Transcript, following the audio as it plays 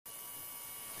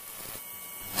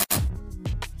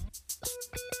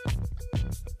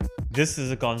This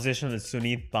is a conversation with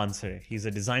Suneet Pansare. He's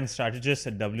a design strategist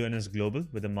at WNS Global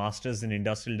with a master's in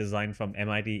industrial design from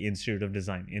MIT Institute of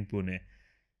Design in Pune.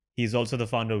 He's also the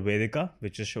founder of Vedika,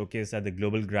 which is showcased at the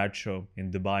Global Grad Show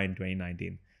in Dubai in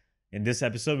 2019. In this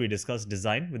episode, we discuss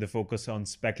design with a focus on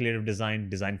speculative design,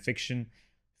 design fiction,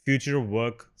 future of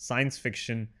work, science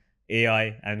fiction,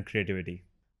 AI, and creativity.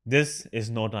 This is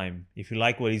No Time. If you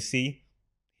like what you see,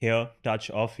 hear,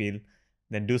 touch, or feel,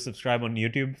 then do subscribe on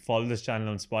YouTube, follow this channel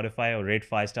on Spotify, or rate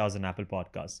 5 stars on Apple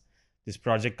Podcasts. This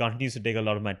project continues to take a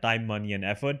lot of my time, money, and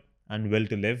effort and will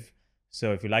to live.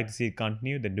 So if you like to see it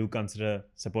continue, then do consider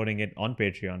supporting it on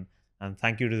Patreon. And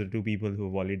thank you to the two people who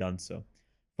have already done so.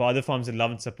 For other forms of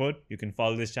love and support, you can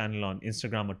follow this channel on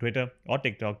Instagram or Twitter or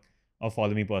TikTok, or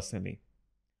follow me personally.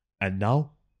 And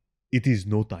now, it is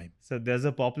no time. So there's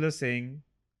a popular saying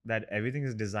that everything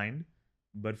is designed,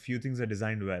 but few things are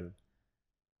designed well.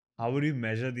 How would you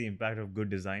measure the impact of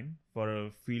good design for a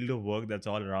field of work that's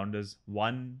all around us?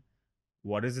 One,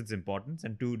 what is its importance?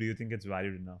 And two, do you think it's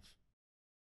valued enough?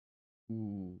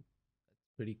 Ooh,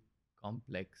 that's pretty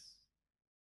complex.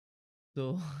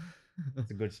 So, It's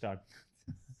a good start.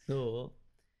 so,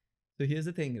 so here's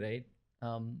the thing, right?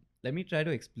 Let me try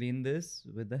to explain this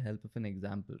with the help of an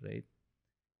example, right?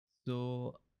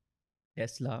 So,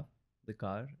 Tesla, the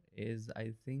car, is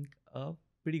I think a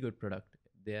pretty good product.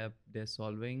 They're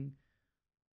solving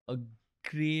a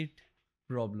great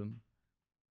problem.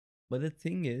 But the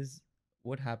thing is,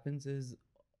 what happens is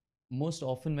most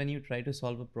often when you try to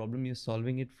solve a problem, you're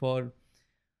solving it for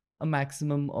a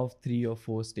maximum of 3 or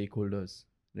 4 stakeholders,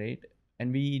 right?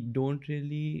 And we don't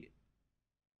really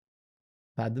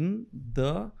fathom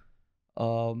the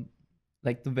um,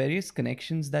 like the various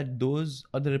connections that those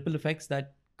or the ripple effects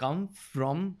that come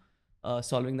from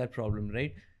solving that problem,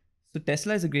 right? So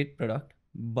Tesla is a great product,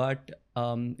 but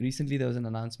recently there was an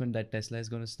announcement that Tesla is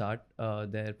going to start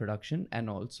their production and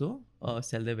also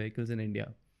sell their vehicles in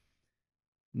India.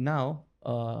 Now,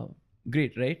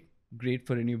 great, right? Great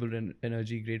for renewable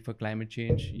energy, great for climate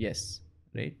change. Yes,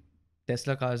 right?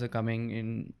 Tesla cars are coming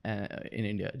in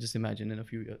India. Just imagine in a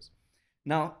few years.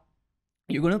 Now,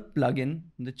 you're going to plug in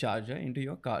the charger into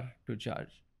your car to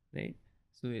charge, right?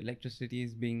 So electricity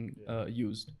is being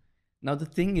used. Now, the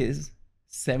thing is,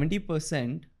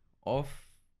 70% of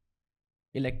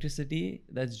electricity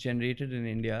that's generated in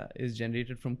India is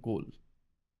generated from coal,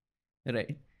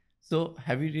 right? So,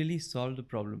 have you really solved the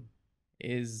problem?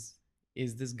 Is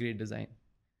this great design?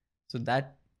 So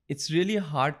that it's really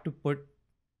hard to put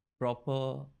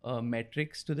proper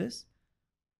metrics to this,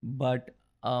 but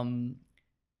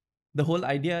the whole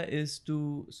idea is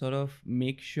to sort of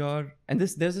make sure, and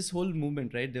there's this whole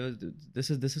movement, right? This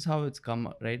is how it's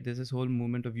come, right? There's this whole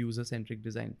movement of user centric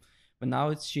design, but now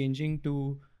it's changing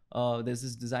to there's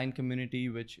this design community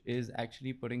which is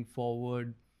actually putting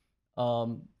forward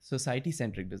society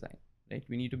centric design, right?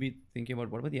 We need to be thinking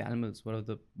about what are the animals, what are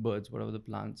the birds, what are the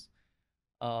plants.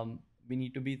 We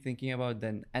need to be thinking about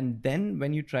then, and then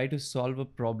when you try to solve a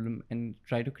problem and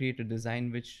try to create a design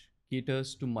which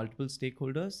caters to multiple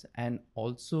stakeholders and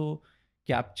also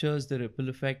captures the ripple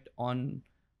effect on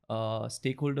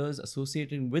stakeholders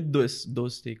associated with those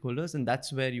stakeholders, and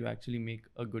that's where you actually make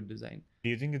a good design. Do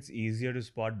you think it's easier to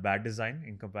spot bad design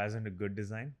in comparison to good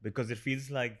design? Because it feels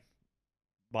like,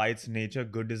 by its nature,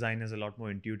 good design is a lot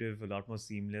more intuitive, a lot more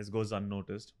seamless, goes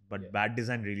unnoticed, but bad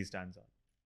design really stands out.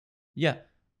 Yeah,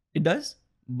 it does,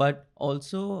 but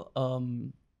also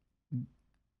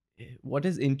what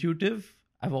is intuitive,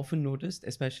 I've often noticed,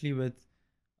 especially with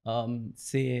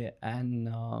say and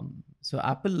so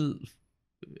Apple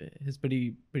has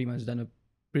pretty much done a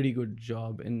pretty good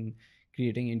job in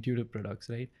creating intuitive products,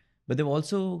 right? But they've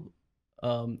also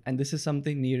and this is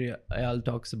something Nir Eyal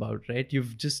talks about, right?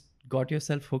 You've just got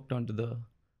yourself hooked onto the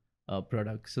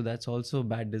product, so that's also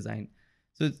bad design.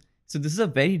 So so this is a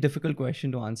very difficult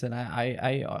question to answer, and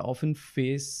I often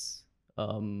face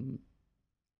um,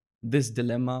 this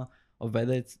dilemma of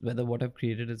whether what I've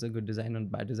created is a good design or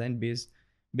bad design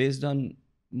based on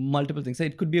multiple things. So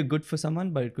it could be a good for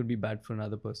someone, but it could be bad for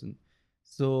another person.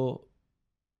 So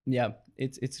yeah,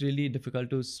 it's really difficult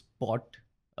to spot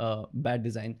bad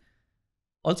design.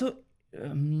 Also,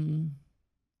 um,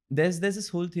 there's this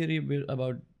whole theory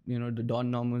about the Don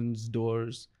Norman's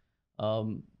doors,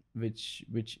 which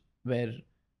where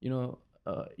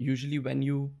usually when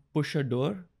you push a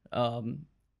door,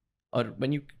 or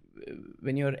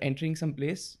when you're entering some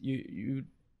place, you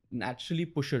naturally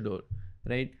push a door,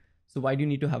 right? So why do you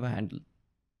need to have a handle,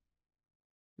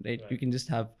 right? You can just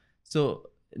have. So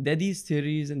there are these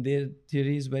theories, and there are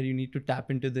theories where you need to tap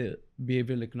into the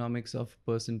behavioral economics of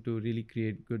person to really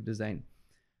create good design,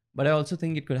 but I also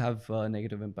think it could have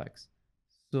negative impacts.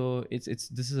 So it's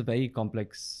this is a very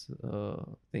complex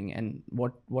thing, and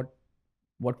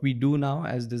what we do now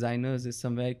as designers is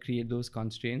somewhere create those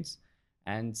constraints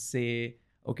and say,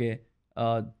 okay,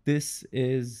 this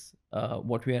is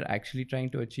what we are actually trying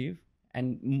to achieve.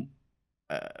 And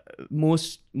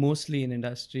mostly in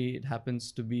industry, it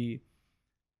happens to be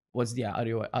what's the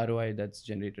ROI that's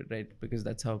generated, right? Because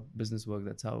that's how business works.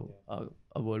 That's how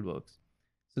a world works.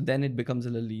 So then it becomes a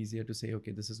little easier to say,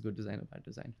 okay, this is good design or bad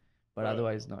design, but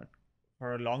otherwise not.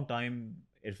 For a long time,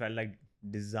 it felt like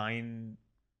design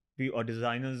or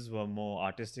designers were more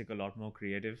artistic, a lot more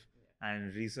creative,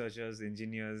 and researchers,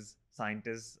 engineers,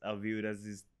 scientists are viewed as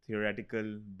these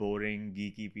theoretical, boring,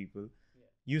 geeky people.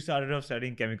 You started off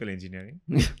studying chemical engineering.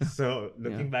 So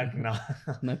looking back now,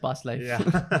 my past life. Yeah.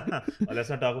 Well, let's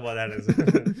not talk about that as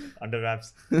under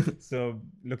wraps. So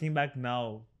looking back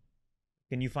now,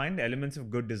 can you find elements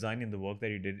of good design in the work that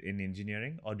you did in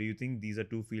engineering, or do you think these are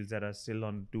two fields that are still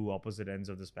on two opposite ends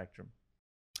of the spectrum?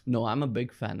 No, I'm a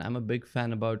big fan. I'm a big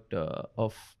fan about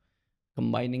of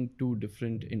combining two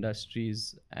different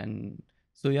industries. And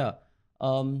so yeah,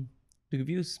 to give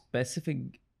you specific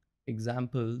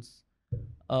examples,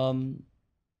 um,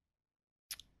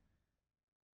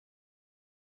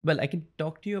 well, I can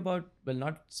talk to you about, well,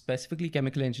 not specifically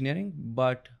chemical engineering,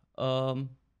 but a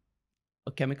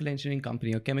chemical engineering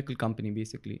company, a chemical company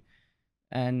basically.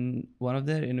 And one of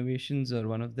their innovations, or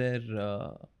one of their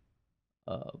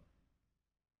uh,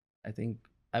 I think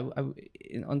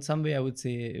on some way I would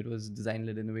say it was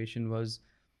design-led innovation, was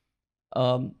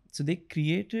so they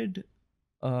created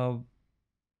uh,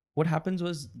 what happens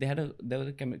was there was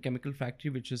a chemical factory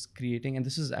which was creating, and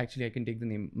this is actually, I can take the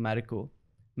name, Marico.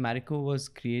 Marico was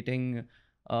creating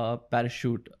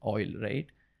parachute oil, right?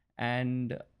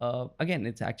 And again,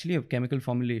 it's actually a chemical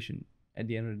formulation at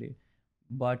the end of the day.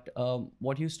 But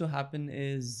what used to happen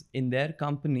is, in their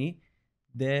company,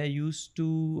 they used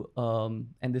to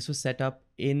and this was set up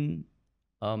in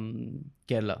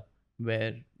Kerala,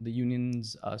 where the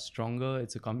unions are stronger.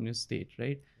 It's a communist state,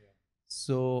 right?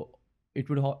 So it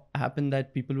would happen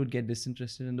that people would get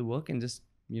disinterested in the work and just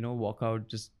walk out,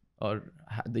 just or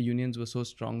the unions were so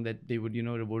strong that they would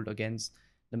revolt against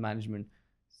the management.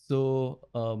 So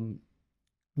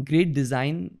great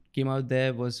design came out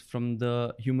there was from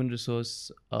the human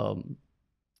resource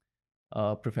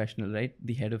professional, right?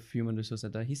 The head of human resource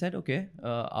center. He said, okay,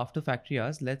 after factory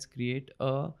hours, let's create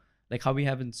like how we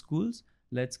have in schools.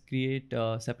 Let's create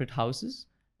separate houses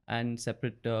and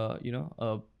separate,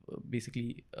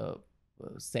 basically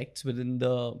sects within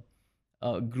the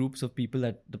groups of people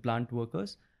at the plant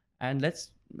workers, and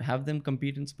let's have them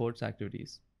compete in sports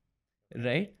activities,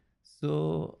 right?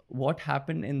 So what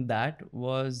happened in that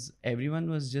was, everyone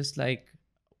was just like,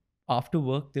 after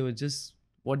work they were just,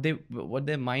 what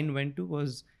their mind went to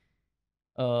was,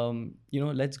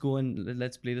 let's go and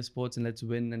let's play the sports and let's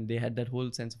win. And they had that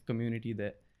whole sense of community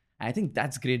there. I think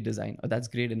that's great design, or that's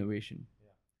great innovation.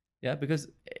 Yeah, because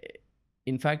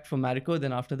in fact for Marico,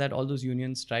 then after that, all those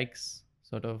union strikes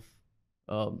sort of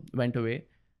went away,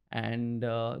 and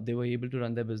they were able to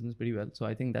run their business pretty well. So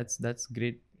I think that's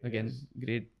great. Again, Yes.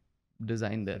 great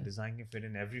design there. So design can fit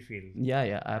in every field. Yeah,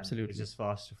 And absolutely. it's just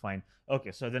fast to find.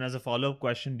 Okay, so then as a follow-up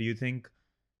question, do you think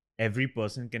every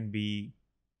person can be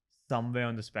somewhere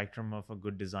on the spectrum of a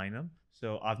good designer?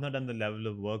 So I've not done the level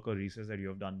of work or research that you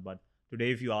have done, but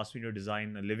today if you ask me to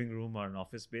design a living room or an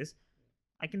office space,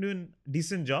 I can do a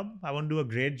decent job. I won't do a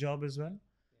great job as well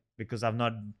because I've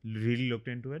not really looked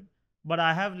into it. But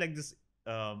I have like this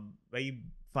very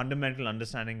fundamental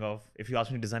understanding of, if you ask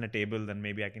me to design a table, then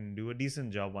maybe I can do a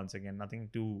decent job. Once again, nothing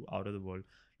too out of the world.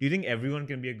 Do you think everyone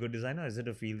can be a good designer? Or is it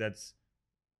a field that's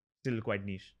still quite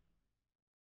niche?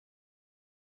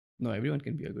 No, everyone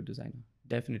can be a good designer,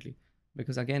 definitely,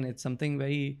 because again, it's something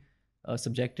very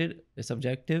subjective.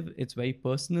 It's very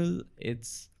personal.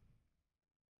 It's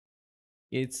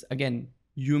again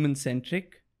human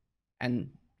centric, and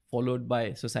followed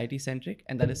by society centric,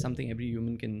 and that is something every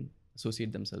human can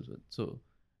associate themselves with. So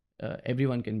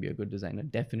everyone can be a good designer,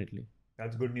 definitely.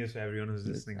 That's good news for everyone who's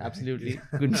listening. Absolutely.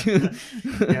 Good news.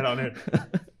 Get on it.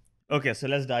 Okay, so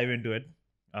let's dive into it.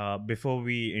 Before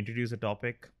we introduce a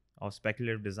topic of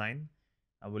speculative design,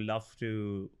 I would love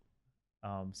to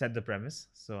set the premise.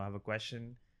 So I have a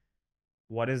question.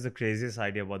 What is the craziest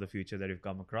idea about the future that you've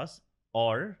come across?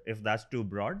 Or if that's too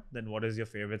broad, then what is your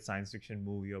favorite science fiction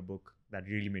movie or book that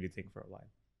really made you think for a while?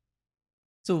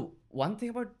 So one thing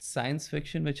about science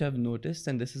fiction which I've noticed,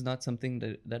 and this is not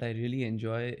something that I really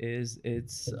enjoy, is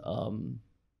its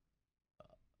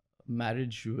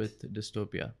marriage with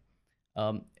dystopia.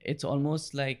 It's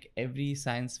almost like every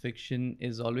science fiction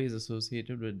is always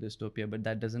associated with dystopia, but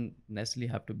that doesn't necessarily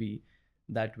have to be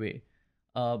that way.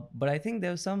 But I think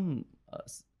there was some.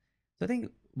 So I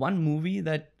think one movie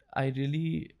that I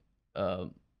really uh,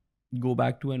 go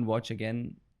back to and watch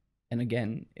again and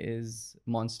again is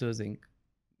Monsters Inc.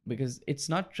 Because it's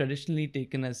not traditionally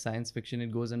taken as science fiction.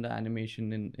 It goes under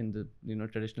animation in the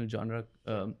traditional genre.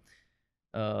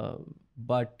 Uh,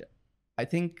 but I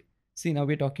think, see, now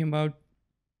we're talking about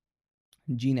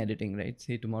gene editing, right?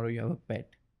 Say tomorrow you have a pet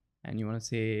and you want to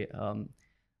say,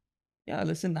 yeah,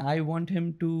 listen, I want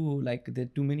him to, like, there are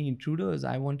too many intruders.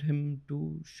 I want him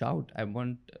to shout. I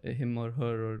want him or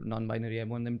her or non-binary. I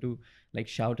want them to like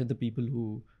shout at the people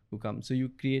who come. So you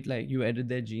create, like, you edit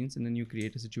their genes and then you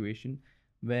create a situation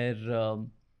where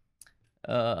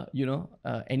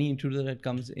any intruder that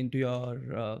comes into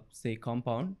your say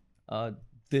compound,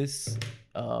 this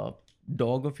uh,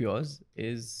 dog of yours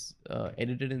is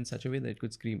edited in such a way that it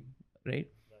could scream, right?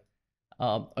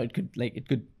 Or it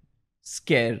could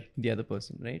scare the other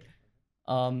person, right?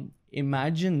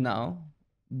 Imagine now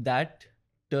that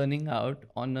turning out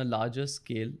on a larger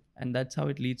scale, and that's how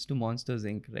it leads to Monsters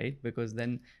Inc., right? Because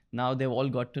then now they've all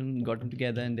gotten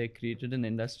together and they created an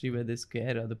industry where they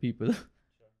scare other people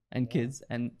and kids,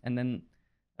 and then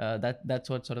that's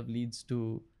what sort of leads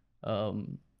to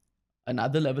um,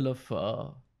 another level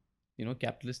of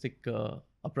capitalistic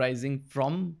uprising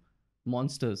from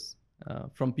monsters,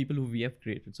 from people who we have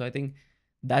created. So I think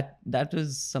that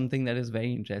is something that is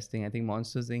very interesting. I think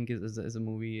Monsters Inc. is a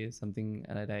movie is something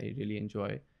that I really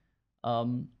enjoy.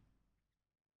 um,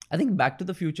 I think Back to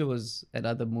the Future was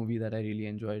another movie that I really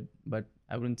enjoyed, but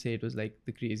I wouldn't say it was like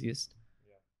the craziest.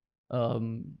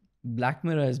 Black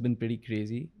Mirror has been pretty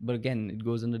crazy, but again, it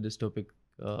goes on the dystopic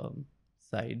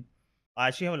side. I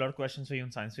actually have a lot of questions for you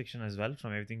on science fiction as well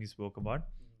from everything you spoke about.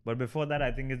 But before that,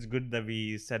 I think it's good that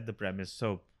we set the premise.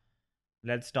 So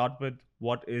let's start with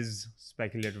what is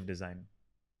speculative design?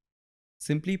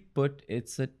 Simply put,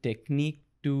 it's a technique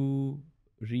to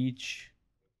reach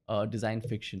design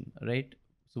fiction, right?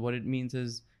 So what it means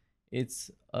is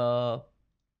it's a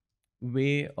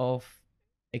way of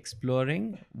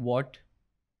exploring what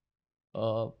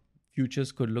uh,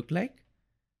 futures could look like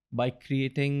by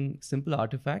creating simple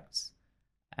artifacts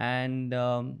and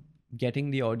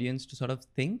getting the audience to sort of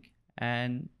think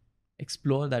and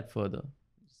explore that further.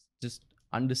 Just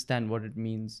understand what it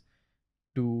means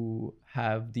to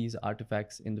have these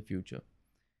artifacts in the future.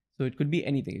 So it could be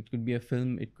anything. It could be a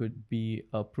film, it could be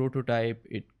a prototype,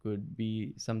 it could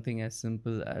be something as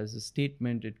simple as a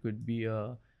statement, it could be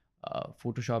a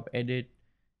Photoshop edit,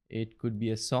 it could be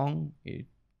a song, it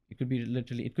could be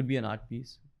literally, it could be an art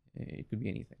piece, it could be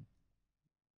anything.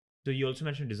 So you also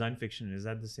mentioned design fiction. Is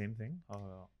that the same thing?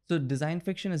 So design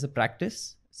fiction is a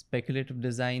practice. Speculative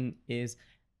design is,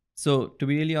 so to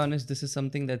be really honest, this is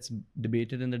something that's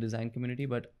debated in the design community,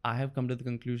 but I have come to the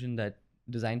conclusion that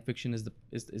design fiction is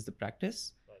the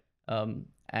practice,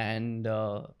 and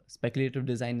speculative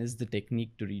design is the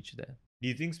technique to reach there. Do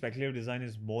you think speculative design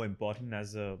is more important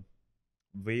as a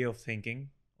way of thinking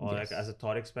or like as Yes. a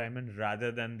thought experiment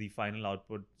rather than the final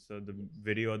output? So the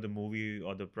video or the movie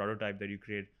or the prototype that you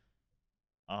create,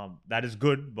 that is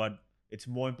good, but it's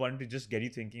more important to just get you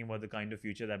thinking about the kind of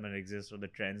future that might exist or the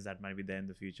trends that might be there in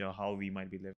the future, how we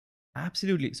might be living.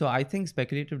 Absolutely. So I think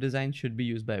speculative design should be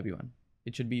used by everyone.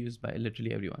 It should be used by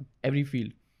literally everyone, every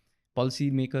field.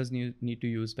 Policymakers need to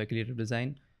use speculative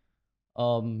design.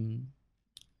 Um,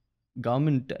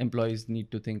 Government employees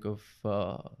need to think of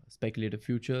speculative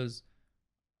futures.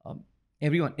 Um,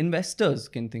 Everyone, investors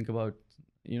can think about,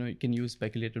 you can use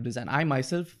speculative design. I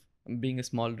myself, being a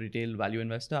small retail value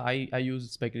investor, I use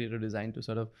speculative design to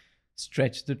sort of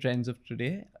stretch the trends of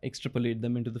today, extrapolate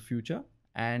them into the future,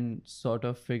 and sort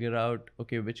of figure out,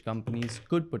 okay, which companies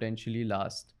could potentially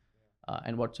last,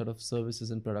 and what sort of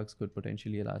services and products could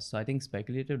potentially last. So I think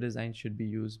speculative design should be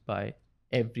used by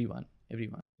everyone,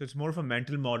 everyone. So it's more of a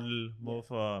mental model, more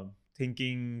of a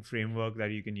thinking framework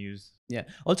that you can use. Yeah.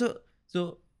 Also,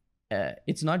 so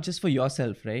it's not just for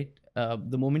yourself, right?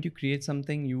 The moment you create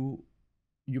something,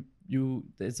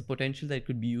 there's a potential that it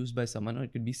could be used by someone or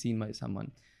it could be seen by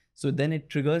someone. So then it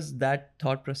triggers that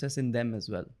thought process in them as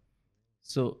well.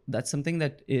 So that's something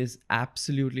that is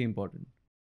absolutely important.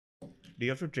 Do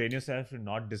you have to train yourself to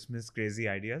not dismiss crazy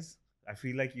ideas? I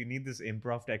feel like you need this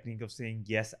improv technique of saying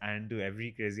yes and to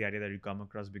every crazy idea that you come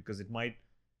across because it might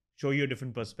show you a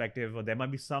different perspective or there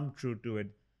might be some truth to it.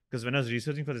 Because when I was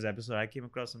researching for this episode, I came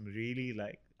across some really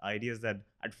like ideas that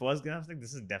at first I was like,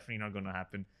 this is definitely not going to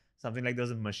happen. Something like there's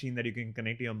a machine that you can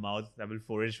connect to your mouth that will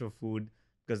forage for food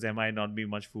because there might not be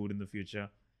much food in the future.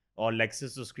 Or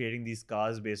Lexus was creating these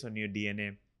cars based on your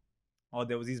DNA, or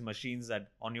there was these machines that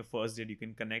on your first date you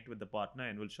can connect with the partner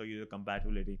and will show you the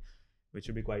compatibility. which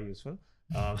would be quite useful.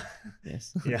 Um,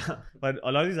 Yes. yeah, but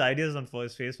a lot of these ideas on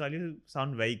first face value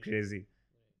sound very crazy.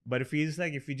 But it feels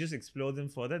like if you just explore them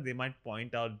further, they might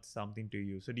point out something to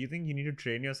you. So do you think you need to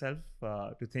train yourself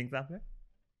to think that way?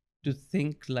 To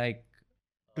think like,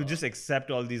 To just accept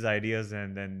all these ideas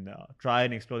and then try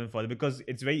and explore them further, because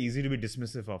it's very easy to be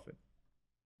dismissive of it.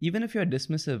 even if you're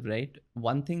dismissive, right?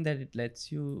 One thing that it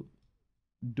lets you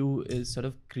do is sort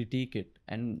of critique it.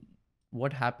 And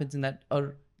what happens in that,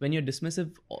 or when you're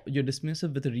dismissive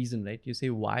with a reason, right? You say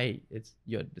why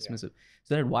you're dismissive.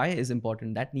 So that why is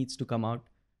important. That needs to come out.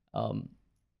 Um,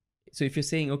 so if you're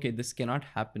saying, okay, this cannot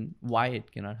happen, why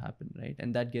it cannot happen, right?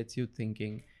 And that gets you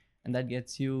thinking, and that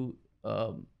gets you,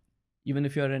 even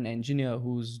if you're an engineer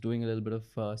who's doing a little bit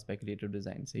of speculative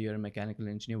design, say you're a mechanical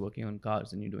engineer working on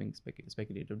cars and you're doing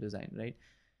speculative design, right?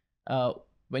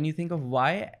 When you think of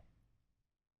why,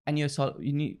 and you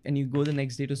go the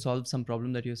next day to solve some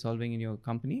problem that you're solving in your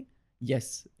company,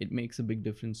 yes, it makes a big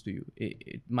difference to you.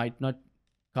 It might not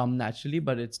come naturally,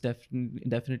 but it's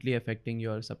definitely affecting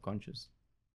your subconscious.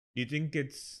 Do you think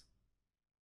it's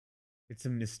a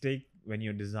mistake when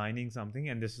you're designing something,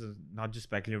 and this is not just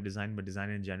speculative design, but design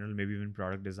in general, maybe even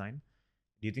product design?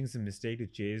 Do you think it's a mistake to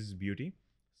chase beauty?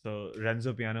 So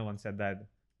Renzo Piano once said that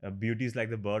beauty is like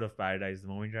the bird of paradise. The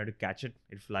moment you try to catch it,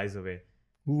 it flies away.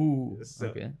 Ooh, So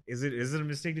okay. is it a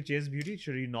mistake to chase beauty?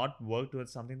 Should you not work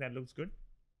towards something that looks good?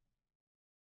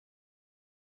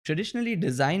 Traditionally,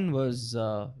 design was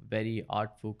very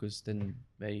art focused and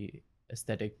very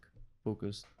aesthetic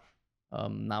focused.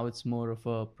 Now it's more of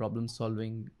a problem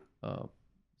solving uh,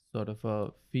 sort of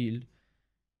a field.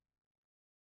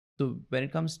 So when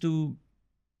it comes to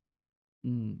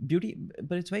beauty,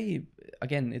 but it's very,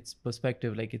 again, it's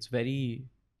perspective. Like, it's very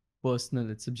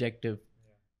personal, it's subjective.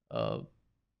 Uh,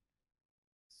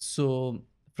 so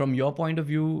from your point of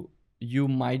view, you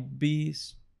might be,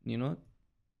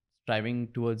 striving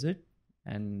towards it,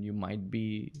 and you might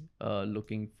be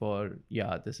looking for,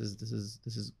 yeah, this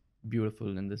is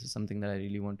beautiful, and this is something that I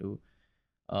really want to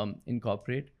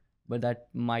incorporate. But that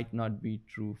might not be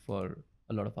true for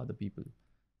a lot of other people.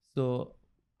 So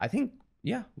I think,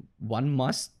 yeah, one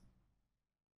must.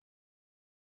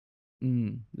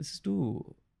 This is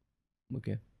too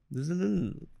okay. This is a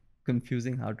little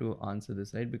confusing how to answer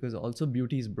this, right? Because also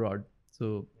beauty is broad,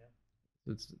 so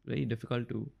it's very difficult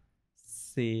to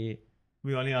say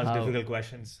We only ask how. difficult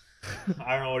questions.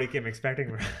 I don't know what you came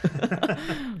expecting.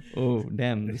 Oh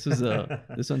damn!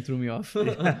 This one threw me off.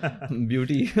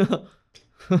 Beauty.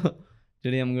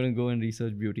 Today I'm gonna go and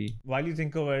research beauty. While you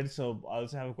think of it, so I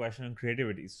also have a question on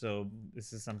creativity. So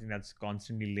this is something that's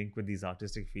constantly linked with these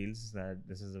artistic fields. That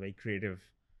this is a very creative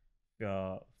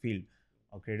field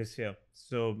or creative sphere.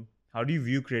 So how do you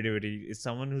view creativity? Is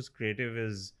someone who's creative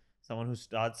is someone who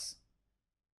starts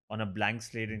on a blank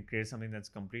slate and creates something that's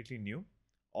completely new,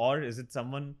 or is it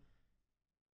someone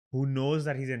who knows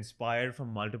that he's inspired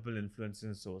from multiple influences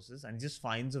and sources and just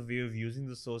finds a way of using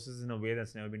the sources in a way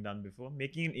that's never been done before,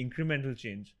 making an incremental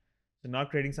change? So not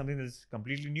creating something that's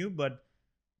completely new, but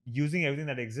using everything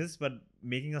that exists, but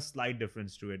making a slight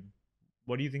difference to it.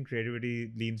 What do you think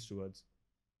creativity leans towards?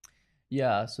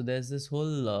 Yeah, so there's this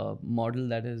whole model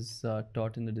that is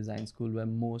taught in the design school where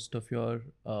most of your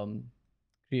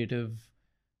creative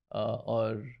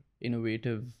or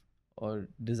innovative or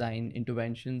design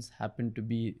interventions happen to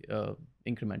be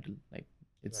incremental. Like,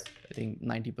 it's Right. I think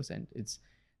 90%. It's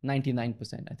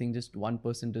 99%. I think just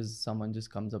 1% is someone just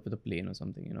comes up with a plane or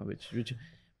something, which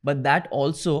but that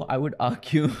also I would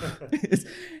argue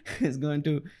is going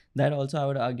to that also I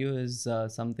would argue is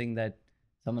something that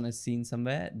someone has seen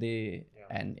somewhere.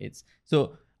 And it's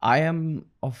so I am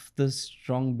of the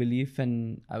strong belief,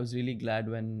 and I was really glad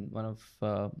when one of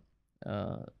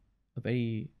a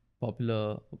very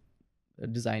popular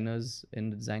designers in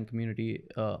the design community,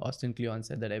 Austin Kleon,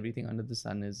 said that everything under the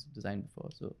sun is designed before.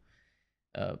 So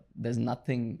there's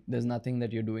nothing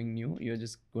that you're doing new. You're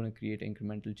just going to create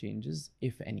incremental changes,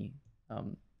 if any.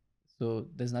 So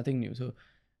there's nothing new. So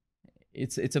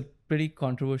it's a pretty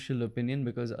controversial opinion,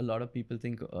 because a lot of people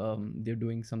think they're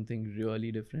doing something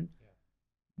really different.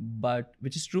 But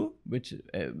which is true, which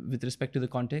with respect to the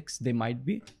context they might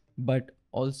be, but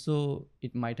also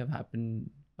it might have happened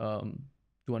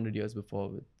 200 years before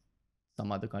with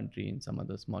some other country in some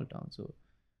other small town. So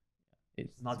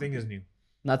Nothing is new.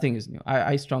 Nothing is new.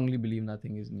 I strongly believe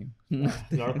nothing is new.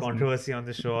 A lot of controversy on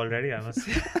the show already, I must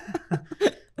say.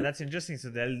 But that's interesting.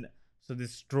 So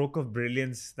this stroke of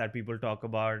brilliance that people talk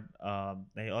about,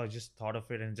 I just thought of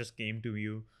it and it just came to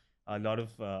you. A lot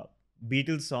of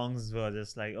Beatles songs were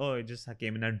just like, oh, it just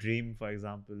came in a dream, for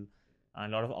example.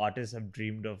 And a lot of artists have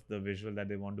dreamed of the visual that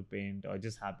they want to paint, or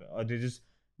just happen, or they just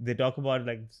they talk about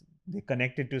like they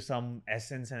connected to some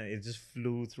essence and it just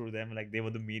flew through them, like they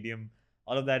were the medium.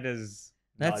 All of that is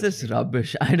That's largely just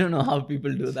rubbish. I don't know how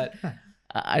people do that.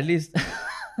 At least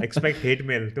expect hate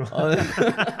mail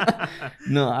to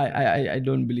no, I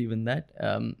don't believe in that.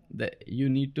 That you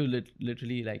need to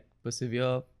literally like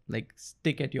persevere, like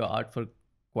stick at your art for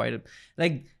quite a,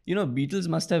 like, you know, Beatles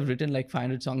must have written like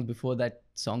 500 songs before that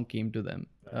song came to them,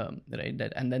 right?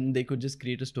 That, and then they could just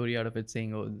create a story out of it,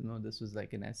 saying, oh no, this was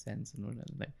like an essence, and whatever,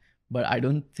 like. But I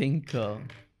don't think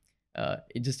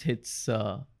it just hits.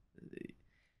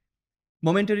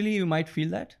 Momentarily you might feel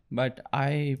that, but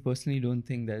I personally don't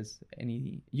think there's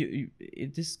any,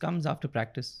 it just comes after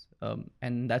practice,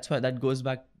 and that's why that goes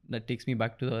back, that takes me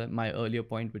back to my earlier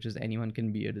point, which is anyone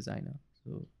can be a designer.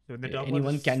 So when they talk about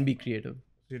anyone this, can be creative.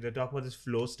 so they talk about this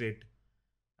flow state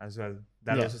as well,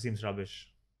 that Yeah. also seems rubbish.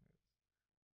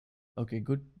 Okay,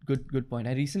 good point.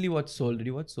 I recently watched Soul. Did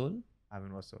you watch Soul? I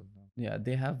haven't watched Soul, no. Yeah,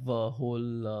 they have a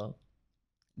whole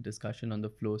discussion on the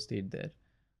flow state there.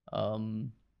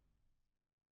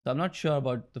 So I'm not sure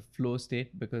about the flow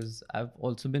state, because I've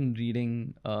also been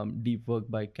reading Deep Work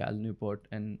by Cal Newport,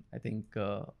 and I think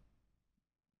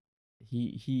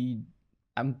he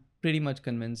I'm pretty much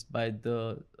convinced by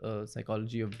the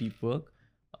psychology of deep work,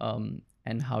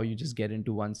 and how you just get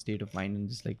into one state of mind and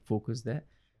just like focus there.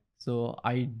 So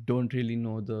I don't really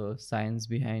know the science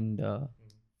behind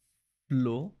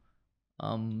flow,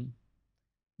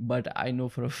 but I know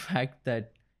for a fact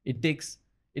that it takes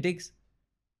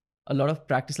a lot of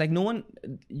practice. Like no one,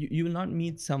 you will not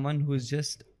meet someone who's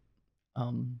just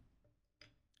done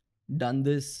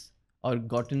this or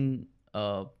gotten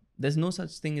there's no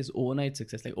such thing as overnight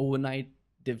success. Like overnight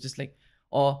they've just like,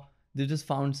 or they just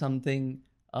found something,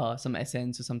 some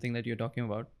essence or something that you're talking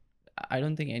about. I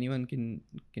don't think anyone can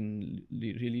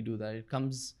really do that. It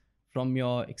comes from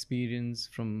your experience,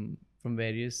 from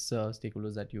various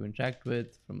stakeholders that you interact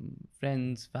with, from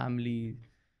friends, family,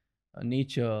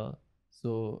 nature.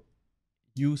 So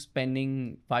you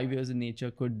spending 5 years in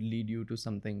nature could lead you to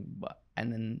something,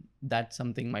 and then that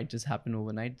something might just happen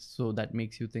overnight. So that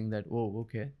makes you think that, oh,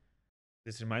 okay.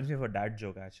 This reminds me of a dad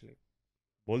joke actually.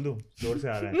 बोल दूं जोर से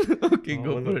आ रहा है. Okay,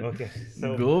 go for it. Okay,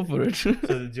 so Go for it. so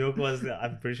the joke was,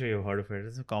 I'm pretty sure you've heard of it.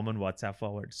 It's a common WhatsApp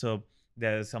forward. So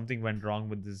there's something went wrong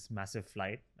with this massive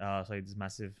flight, this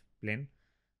massive plane,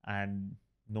 and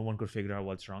no one could figure out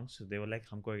what's wrong. So they were like,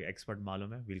 "हमको एक expert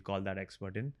मालूम है. We'll call that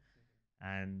expert in."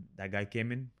 And that guy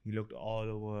came in. He looked all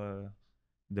over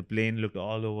the plane, looked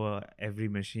all over every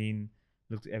machine,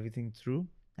 looked everything through,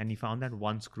 and he found that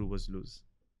one screw was loose,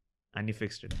 and he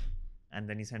fixed it. And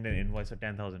then he sent an invoice for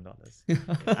 $10,000.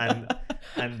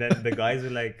 and then the guys were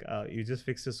like, "You just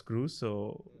fixed a screw,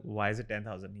 so why is it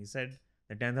 10,000?" He said,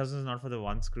 "The 10,000 is not for the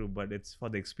one screw, but it's for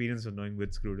the experience of knowing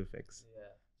which screw to fix."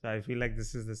 Yeah. So I feel like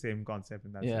this is the same concept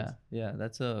in that sense. Yeah,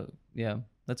 that's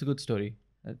a good story.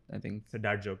 I think It's a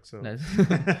dad joke. So that's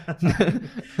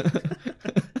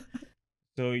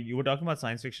so you were talking about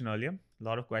science fiction earlier. A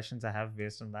lot of questions I have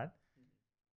based on that.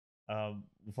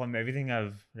 From everything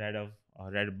I've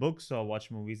read books or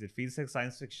watched movies, it feels like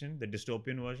science fiction, the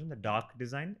dystopian version, the dark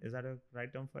design. Is that a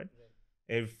right term for it?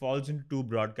 Right. It falls into two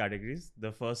broad categories.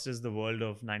 The first is the world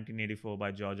of 1984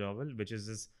 by George Orwell, which is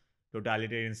this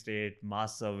totalitarian state,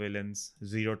 mass surveillance,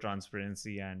 zero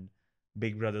transparency, and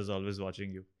Big Brother's always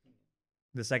watching you.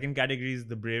 The second category is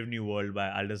The Brave New World by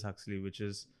Aldous Huxley, which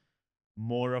is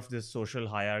more of this social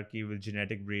hierarchy with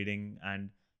genetic breeding, and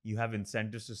you have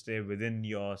incentives to stay within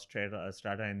your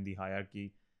strata in the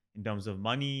hierarchy in terms of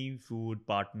money, food,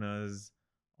 partners,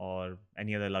 or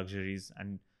any other luxuries.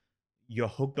 And you're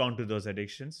hooked onto those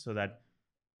addictions so that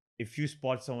if you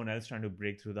spot someone else trying to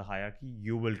break through the hierarchy,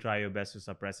 you will try your best to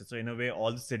suppress it. So in a way,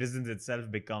 all the citizens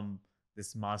itself become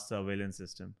this mass surveillance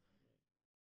system.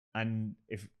 And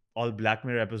if all Black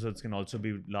Mirror episodes can also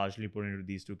be largely put into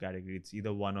these two categories, it's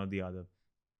either one or the other.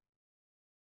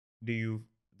 Do you,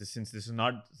 since this is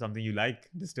not something you like,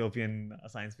 dystopian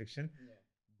science fiction,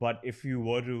 but if you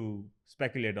were to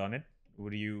speculate on it,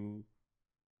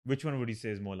 which one would you say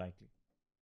is more likely?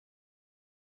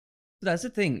 That's the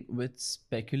thing with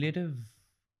speculative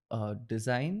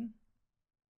design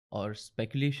or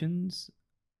speculations.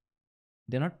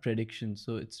 They're not predictions,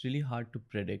 so it's really hard to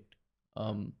predict.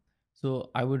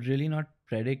 So I would really not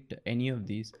predict any of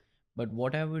these, but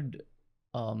what I would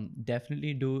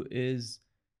definitely do is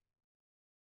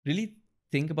really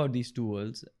think about these two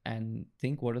worlds and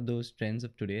think what are those trends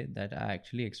of today that are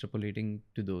actually extrapolating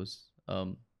to those,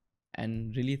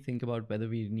 and really think about whether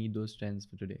we need those trends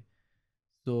for today.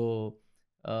 So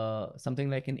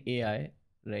something like an AI,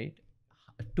 right?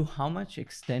 To how much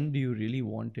extent do you really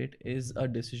want it is a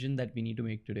decision that we need to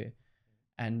make today.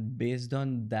 and based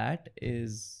on that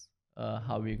is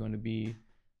how we're going to be,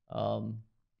 um,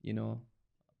 you know,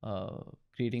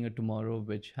 creating a tomorrow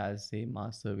which has, say,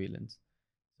 mass surveillance.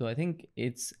 So I think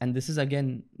it's, and this is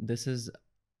again, this is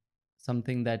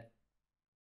something that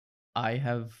I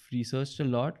have researched a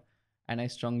lot, and I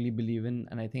strongly believe in,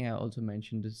 and I think I also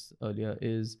mentioned this earlier,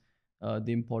 is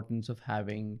the importance of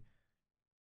having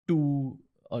 2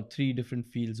 or 3 different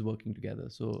fields working together.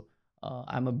 So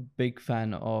I'm a big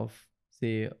fan of,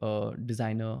 say, a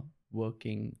designer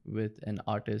working with an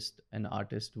artist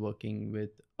working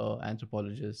with an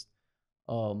anthropologist,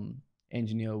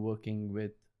 engineer working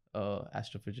with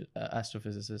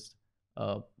astrophysicist,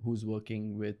 who's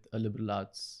working with a liberal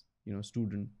arts,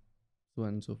 student, so on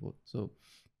and so forth. So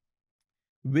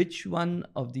which one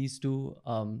of these two,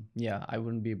 yeah, I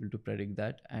wouldn't be able to predict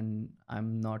that, and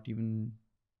I'm not even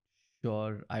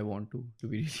sure I want to be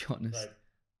really honest.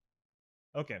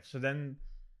 Right. Okay, so then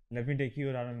let me take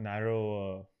you around a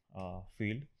narrow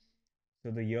field.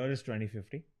 So the year is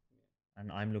 2050,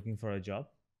 and I'm looking for a job,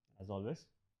 as always,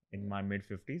 in my mid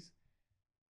 50s.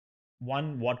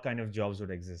 One, what kind of jobs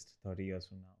would exist 30 years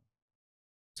from now?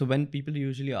 So when people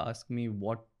usually ask me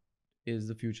what is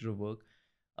the future of work,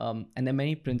 and there are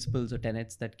many principles or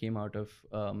tenets that came out of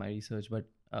my research, but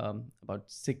about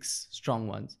 6 strong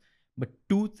ones. But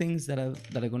 2 things that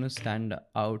are going to stand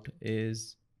out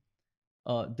is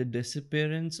the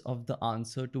disappearance of the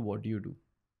answer to what do you do,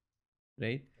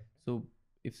 right? So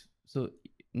if so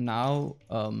now,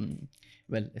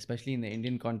 well, especially in the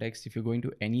Indian context, if you're going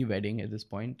to any wedding at this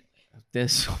point,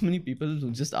 there's so many people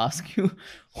who just ask you,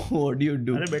 what do you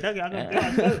do? अरे बेटा क्या करते हो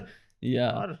आजकल?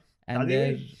 Yeah, और and शादी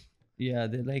they're हुई? yeah,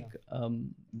 they're like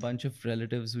bunch of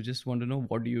relatives who just want to know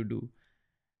what do you do.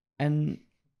 And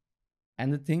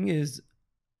the thing is,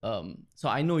 so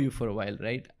I know you for a while,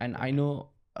 right? And I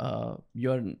know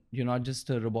you're not just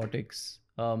a robotics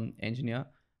engineer,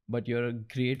 but you're a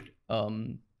great uh,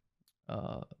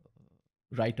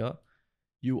 writer.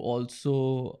 You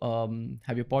also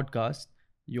have your podcast.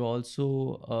 You're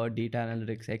also a data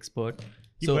analytics expert.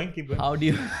 Keep going. How do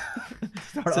you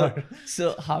Not so hard.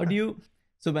 so how do you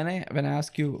so when I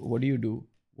ask you what do you do,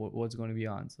 what's going to be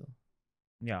your answer?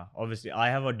 Yeah, obviously, I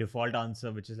have a default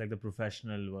answer, which is like the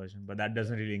professional version, but that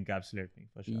doesn't really encapsulate me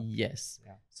for sure. Yes.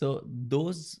 Yeah. So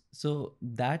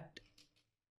that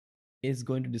is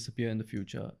going to disappear in the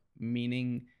future,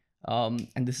 meaning,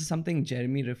 and this is something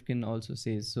Jeremy Rifkin also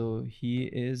says. So he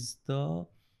is the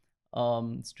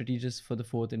strategist for the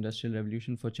 4th industrial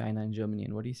revolution for China and Germany,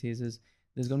 and what he says is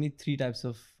there's going to be 3 types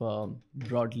of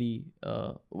broadly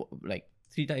like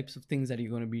 3 types of things that you're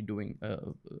going to be doing,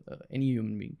 any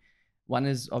human being. One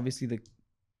is obviously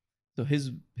so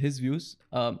his views,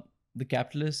 the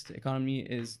capitalist economy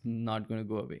is not going to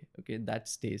go away. Okay, that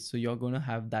stays. So you're going to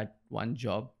have that one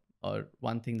job or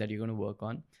one thing that you're going to work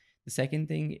on. The second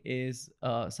thing is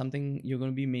something you're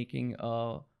going to be making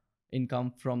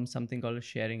income from something called a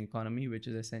sharing economy, which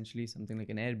is essentially something like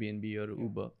an Airbnb or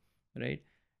Uber, right?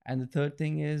 And the third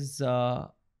thing is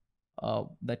that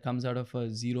comes out of a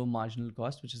zero marginal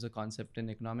cost, which is a concept in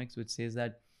economics, which says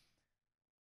that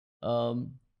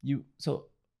so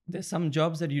there's some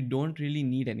jobs that you don't really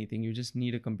need anything. You just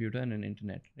need a computer and an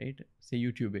internet, right? Say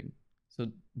YouTubing.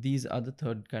 So these are the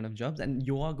third kind of jobs, and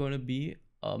you are going to be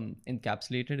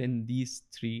encapsulated in these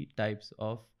 3 types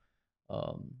of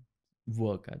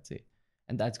work, I'd say,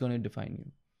 and that's going to define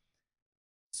you.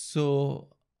 So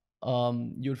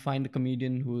you'll find a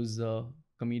comedian who's a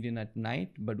comedian at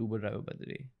night, but Uber driver by the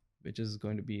day, which is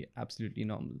going to be absolutely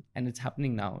normal, and it's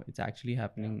happening now. It's actually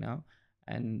happening now,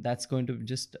 and that's going to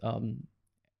just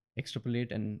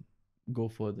extrapolate and go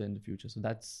further in the future. So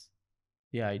that's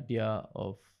the idea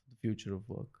of the future of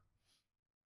work.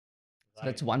 So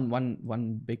that's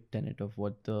one big tenet of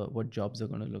what jobs are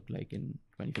going to look like in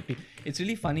 2050. It's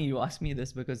really funny you asked me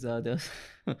this because there's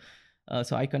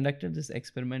so I conducted this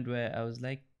experiment where I was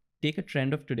like, take a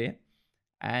trend of today,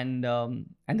 and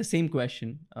the same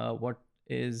question, what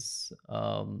do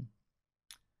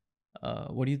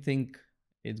you think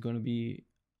it's going to be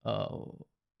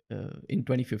in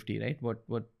 2050, right? What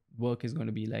work is going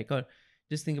to be like, or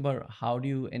just think about how do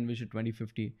you envision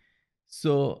 2050.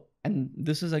 So, and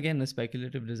this is again a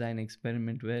speculative design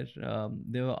experiment where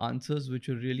there were answers which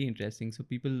were really interesting. So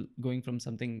people going from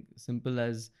something simple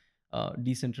as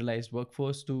decentralized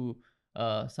workforce to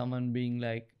someone being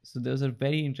like, so there's a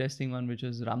very interesting one which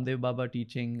was Ramdev Baba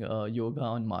teaching yoga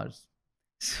on Mars.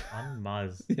 On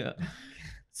Mars. Yeah.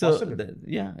 So Possible.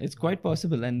 it's quite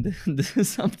possible, and this is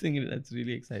something that's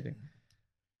really exciting.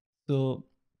 So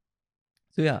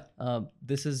yeah,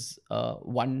 this is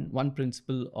one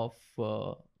principle of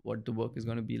what the work is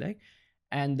going to be like,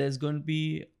 and there's going to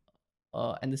be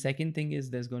and the second thing is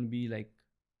there's going to be like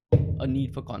a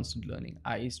need for constant learning.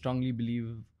 I strongly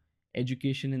believe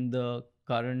education in the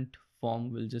current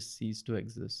form will just cease to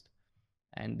exist,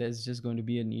 and there's just going to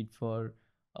be a need for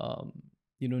um,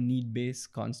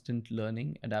 need-based constant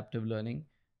learning, adaptive learning,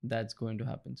 that's going to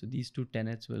happen. So these two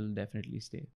tenets will definitely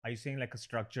stay. Are you saying like a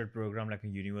structured program like a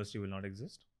university will not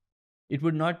exist? It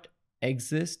would not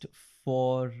exist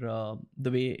for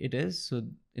the way it is, so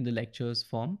in the lectures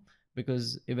form,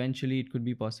 because eventually it could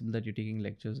be possible that you're taking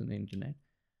lectures on the internet,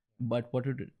 but what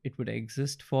it would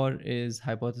exist for is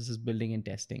hypothesis building and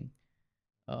testing,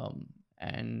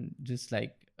 and just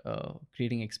like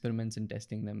creating experiments and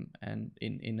testing them, and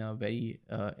in a very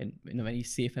in a very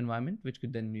safe environment, which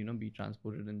could then be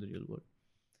transported in the real world.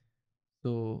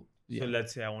 So yeah. So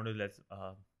let's say I want to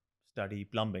study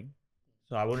plumbing.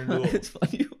 So I wouldn't do. It's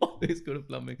funny you always go to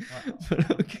plumbing.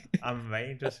 But okay. I'm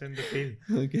very interested in the field.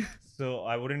 Okay. So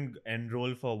I wouldn't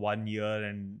enroll for 1 year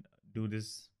and do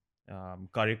this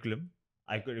curriculum.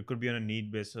 It could be on a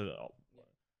need basis. So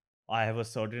I have a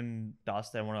certain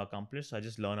task that I want to accomplish. So I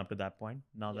just learn up to that point.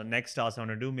 Now the next task I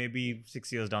want to do, maybe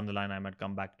 6 years down the line, I might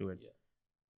come back to it.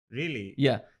 Really?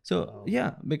 Yeah. So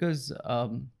yeah, because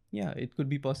yeah, it could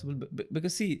be possible.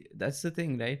 Because see, that's the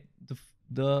thing, right?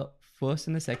 The first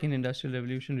and the second industrial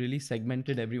revolution really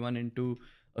segmented everyone into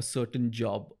a certain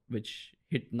job, which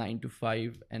hit 9 to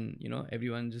 5, and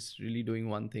everyone just really doing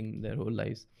one thing their whole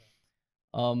lives.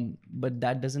 But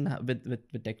that doesn't have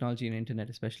with technology and internet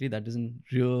especially, that doesn't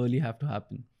really have to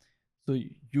happen. So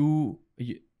you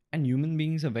and human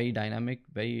beings are very dynamic,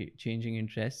 very changing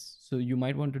interests. So you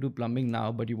might want to do plumbing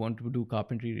now, but you want to do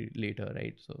carpentry later,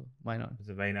 right? So why not? It's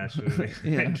a very natural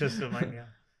interest of mine,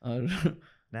 yeah.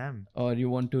 Damn. Or you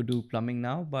want to do plumbing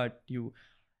now, but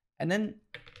and then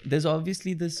there's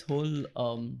obviously this whole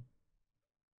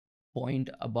point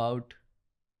about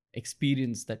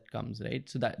experience that comes, right?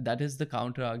 So that is the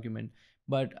counter argument.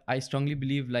 But I strongly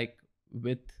believe, like,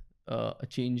 with a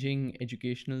changing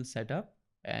educational setup,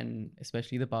 and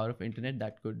especially the power of internet,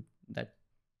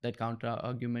 that counter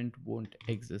argument won't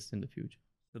exist in the future.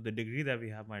 So the degree that we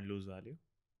have might lose value.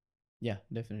 Yeah,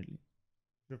 definitely.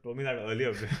 You told me that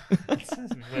earlier. I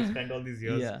spent all these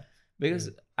years. Yeah,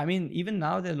 because I mean, even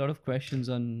now there are a lot of questions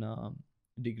on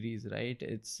degrees, right?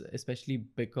 It's especially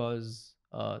because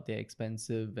they're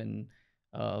expensive, and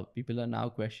people are now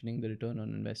questioning the return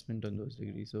on investment on those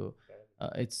degrees. So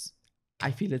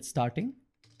I feel it's starting,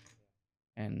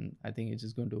 and I think it's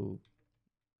just going to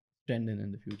strengthen in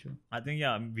the future. I think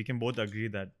we can both agree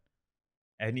that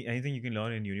anything you can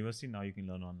learn in university now you can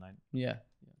learn online. Yeah.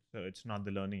 So it's not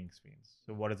the learning experience.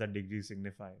 So what does that degree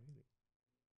signify?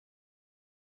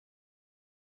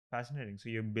 Fascinating. So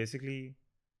you're basically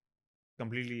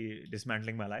completely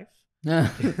dismantling my life.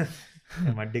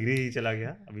 My degree chala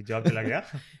gaya, abhi job chala gaya.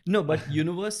 No, but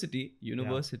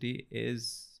university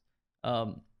is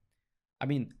I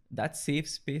mean, that safe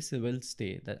space will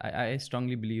stay. That I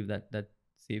strongly believe that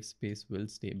safe space will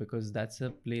stay, because that's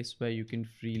a place where you can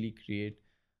freely create,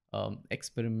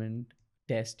 experiment,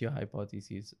 test your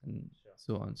hypotheses, and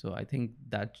so on. So I think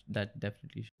that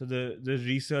definitely so the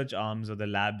research arms or the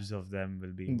labs of them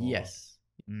will be more. Yes.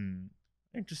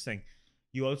 Interesting.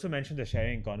 You also mentioned the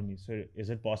sharing economy. So is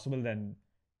it possible then,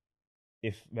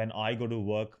 if when I go to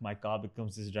work, my car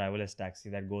becomes this driverless taxi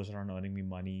that goes around earning me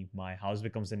money, my house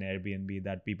becomes an Airbnb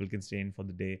that people can stay in for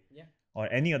the day,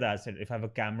 or any other asset. If I have a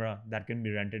camera, that can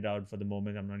be rented out for the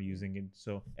moment I'm not using it.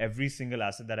 So every single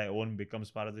asset that I own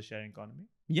becomes part of the sharing economy?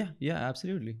 Yeah,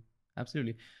 absolutely.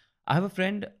 I have a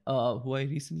friend who I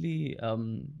recently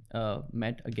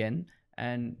met again,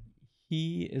 and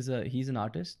he's an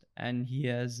artist, and he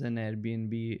has an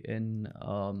Airbnb in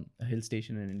a hill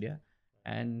station in India,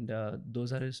 and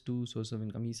those are his two sources of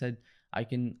income. He said, I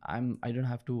don't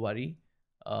have to worry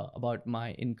about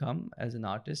my income as an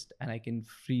artist, and I can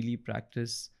freely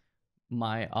practice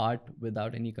my art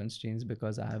without any constraints,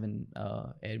 because I have an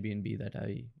Airbnb that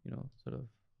I sort of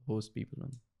host people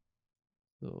on.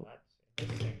 So that's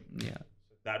interesting. Yeah.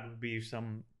 So that would be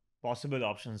some possible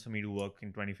options for me to work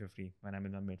in 2050 when I'm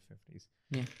in my mid-50s.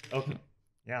 Yeah. Okay.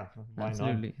 Yeah. Why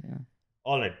Absolutely. not? Yeah.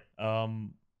 All right.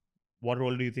 What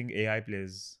role do you think AI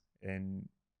plays in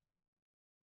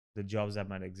the jobs that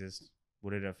might exist?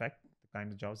 Would it affect the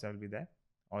kind of jobs that will be there?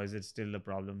 Or is it still a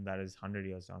problem that is 100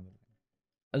 years down the line?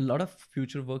 A lot of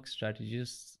future work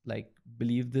strategists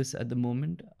believe this at the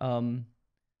moment. And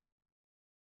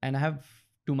I have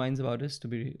two minds about this, to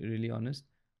be really honest.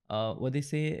 What they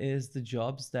say is the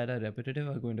jobs that are repetitive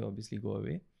are going to obviously go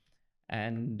away.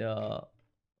 And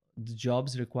the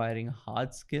jobs requiring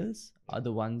hard skills are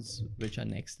the ones which are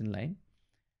next in line.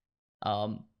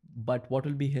 But what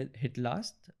will be hit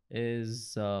last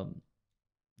is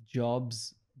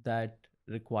jobs that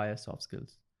require soft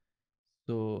skills.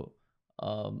 So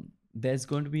there's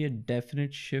going to be a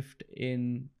definite shift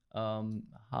in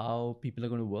how people are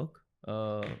going to work,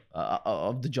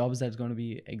 of the jobs that's going to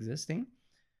be existing,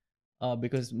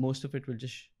 because most of it will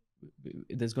just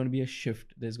there's going to be a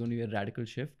shift. There's going to be a radical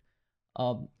shift.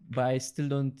 But I still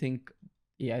don't think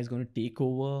AI is going to take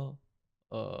over.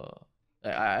 Uh,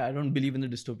 I don't believe in the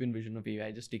dystopian vision of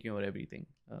AI just taking over everything.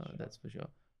 That's for sure.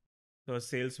 So a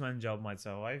salesman job might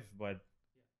survive, but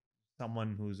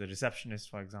someone who's a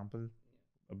receptionist, for example,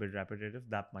 a bit repetitive,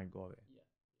 that might go away.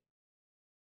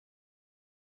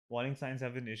 Warning signs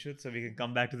have been issued, so we can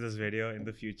come back to this video in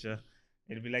the future.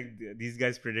 It'll be like these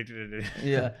guys predicted it.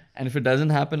 Yeah, and if it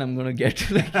doesn't happen, I'm gonna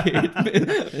get like hate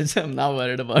mail, which I'm now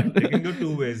worried about. You can go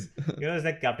two ways. You know, it's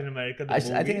like Captain America. The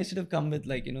movie. I think I should have come with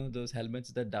like those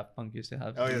helmets that Daft Punk used to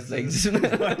have. Oh yes, like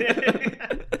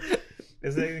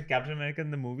it's like Captain America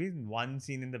in the movie. One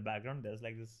scene in the background, there's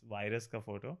like this virus ka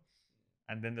photo,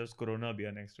 and then there's Corona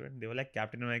beer next to it. They were like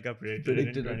Captain America predicted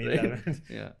in 2011. Right?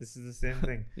 Yeah, this is the same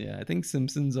thing. Yeah, I think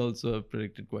Simpsons also have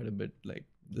predicted quite a bit like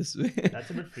this way. That's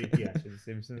a bit freaky, actually.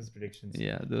 Simpsons predictions.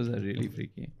 Yeah, those are really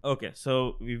freaky. Okay,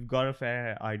 so we've got a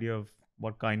fair idea of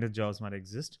what kind of jobs might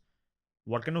exist.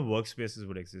 What kind of workspaces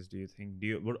would exist, do you think?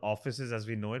 Would offices as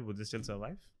we know it, would they still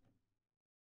survive?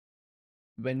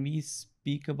 When we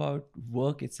speak about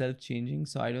work itself changing,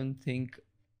 so I don't think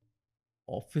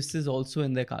offices also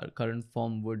in their current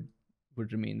form would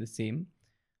remain the same.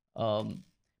 But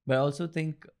I also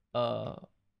think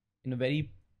in a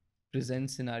very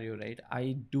present scenario, right,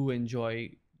 I do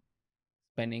enjoy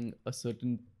spending a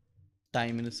certain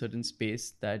time in a certain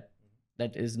space that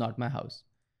is not my house.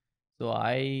 So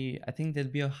I think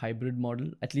there'll be a hybrid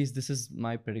model. At least this is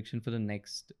my prediction for the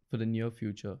near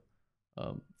future.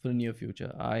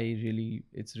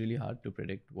 It's really hard to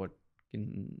predict what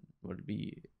will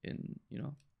be in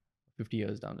 50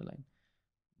 years down the line.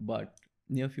 But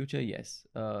near future, yes,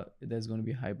 there's going to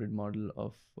be a hybrid model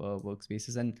of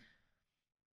workspaces, and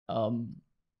I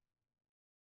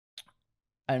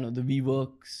don't know, the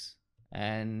WeWorks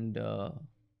and the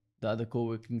other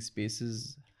co-working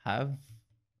spaces have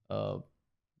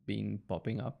been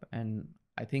popping up, and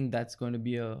I think that's going to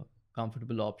be a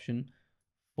comfortable option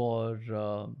for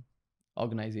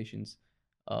organizations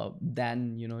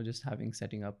than just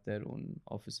setting up their own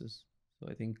offices. So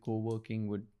I think co-working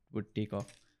would take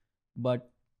off. But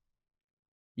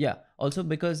yeah, also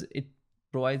because it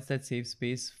provides that safe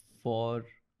space for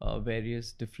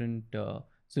various different so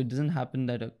it doesn't happen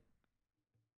that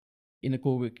in a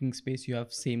co-working space you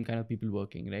have same kind of people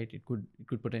working, right? It could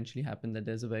potentially happen that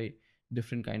there's a very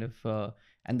different kind of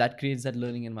and that creates that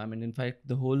learning environment. In fact,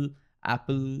 the whole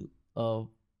Apple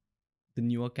the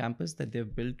newer campus that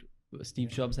they've built, Steve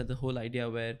Jobs had the whole idea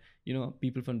where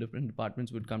people from different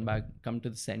departments would come to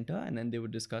the center, and then they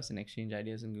would discuss and exchange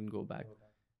ideas and then go back.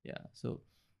 Yeah, so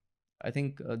I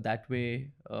think that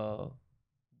way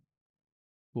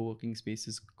co-working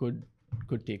spaces could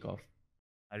take off.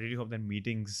 I really hope that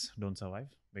meetings don't survive,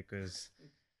 because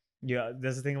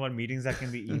there's a thing about meetings that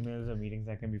can be emails or meetings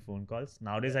that can be phone calls.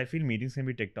 Nowadays, I feel meetings can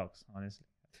be TikToks, honestly.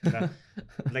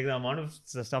 Like the amount of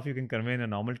stuff you can convey in a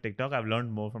normal TikTok, I've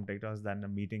learned more from TikToks than a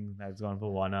meeting that's gone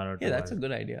for 1 hour or 2 Yeah, that's hours. a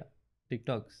good idea.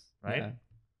 TikToks, right? Yeah.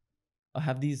 Or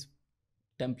have these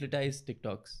templatized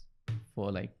TikToks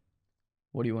for like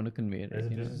what do you want to convey? There's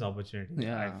Right? a business opportunity.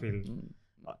 Yeah. I feel,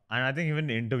 and I think even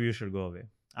the interview should go away.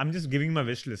 I'm just giving my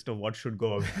wish list of what should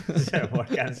go away. What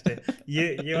can stay.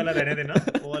 Ye wala rehne de na,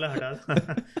 wo wala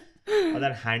hata. All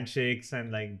that handshakes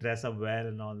and like dress up well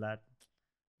and all that.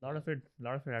 A lot of it,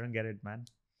 I don't get it, man.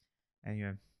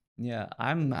 Anyway. Yeah,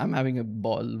 I'm having a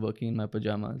ball working in my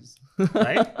pajamas.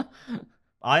 Right?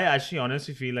 I actually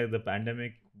honestly feel like the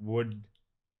pandemic would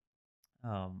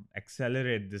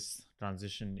accelerate this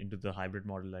transition into the hybrid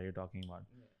model that you're talking about.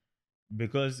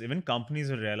 Because even companies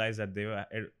will realize that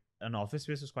an office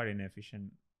space is quite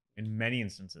inefficient in many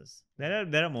instances. There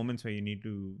are moments where you need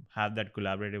to have that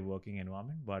collaborative working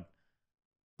environment, but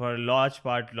for a large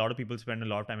part, a lot of people spend a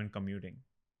lot of time in commuting,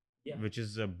 which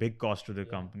is a big cost to the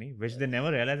company, which they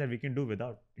never realize that we can do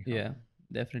without. Yeah,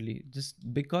 definitely.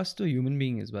 Just big cost to a human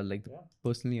being as well, like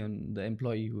personally on the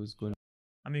employee who's going.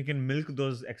 I mean, you can milk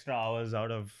those extra hours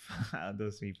out of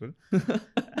those people,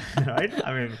 right?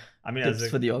 I mean, Tips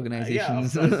for the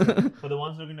organizations. For the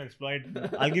ones looking to exploit,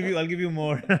 I'll give you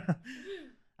more.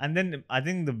 And then I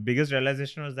think the biggest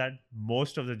realization was that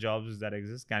most of the jobs that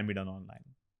exist can be done online.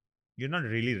 You're not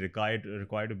really required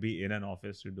to be in an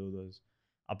office to do those.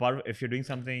 Apart if you're doing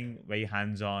something very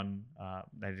hands-on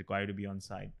that require to be on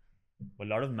site, For a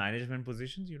lot of management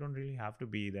positions, you don't really have to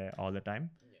be there all the time.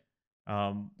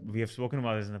 We have spoken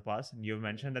about this in the past, and you've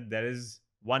mentioned that there is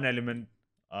one element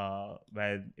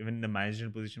where even the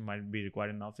managerial position might be required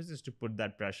in office is to put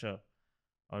that pressure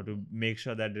or to make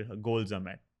sure that the goals are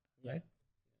met, right?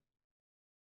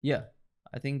 Yeah,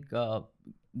 I think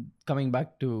coming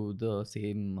back to the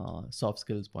same soft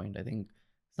skills point, I think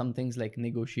some things like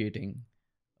negotiating,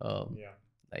 Yeah.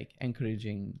 like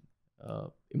encouraging,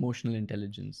 emotional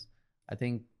intelligence, I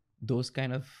think those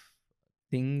kind of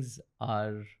things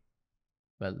are,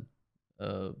 well,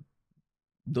 uh,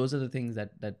 those are the things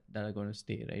that are going to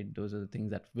stay, right? Those are the things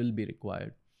that will be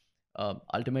required.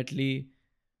 Ultimately,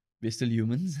 we're still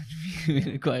humans and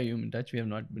we require human touch. We have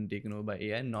not been taken over by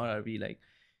AI, nor are we like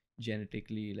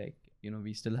genetically like,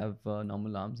 we still have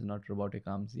normal arms and not robotic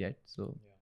arms yet. So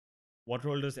What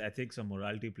role does ethics or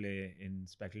morality play in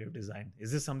speculative design?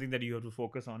 Is this something that you have to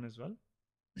focus on as well?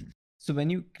 so when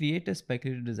you create a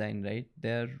speculative design, right,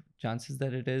 there are chances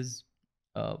that it is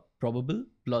probable,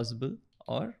 plausible,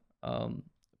 or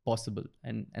possible,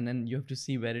 and then you have to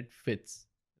see where it fits,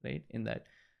 right, in that.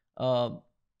 uh,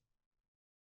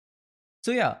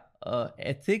 So yeah,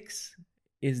 ethics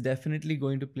is definitely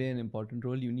going to play an important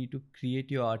role. You need to create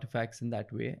your artifacts in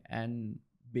that way, and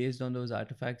based on those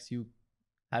artifacts, you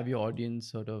have your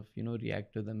audience sort of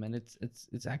react to them, and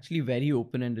it's actually very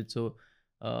open ended. So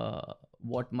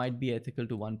what might be ethical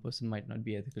to one person might not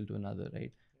be ethical to another,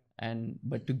 right? And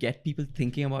but to get people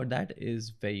thinking about that is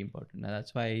very important, and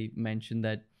that's why I mentioned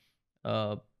that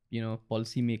uh,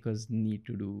 policymakers need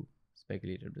to do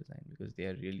speculative design because they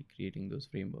are really creating those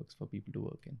frameworks for people to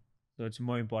work in. So it's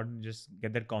more important to just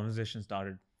get that conversation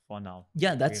started for now.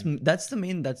 Yeah, Again, that's the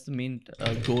main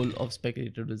goal of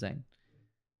speculative design,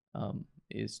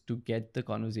 is to get the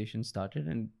conversation started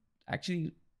and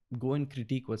actually go and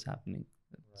critique what's happening.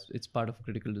 It's part of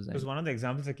critical design. because one of the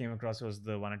examples I came across was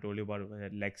the one I told you about, where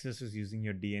Lexus is using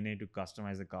your DNA to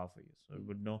customize the car for you. So it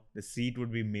would know the seat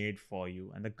would be made for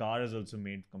you, and the car is also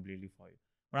made completely for you.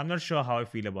 But I'm not sure how I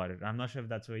feel about it. I'm not sure if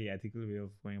that's a very ethical way of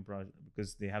going across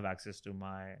because they have access to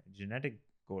my genetic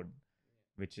code,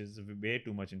 which is way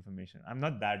too much information. I'm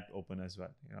not that open as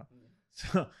well, you know.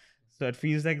 So, so it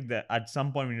feels like that at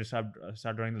some point when you start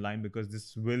drawing the line, because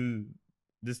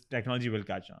this technology will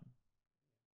catch on.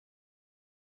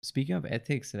 Speaking of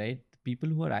ethics, right? People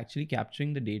who are actually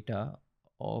capturing the data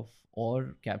of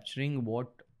or capturing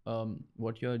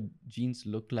what your genes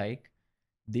look like,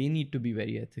 they need to be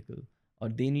very ethical, or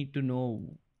they need to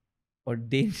know, or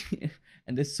they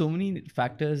and there's so many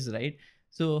factors, right?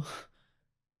 So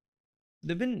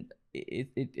they've been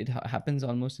it happens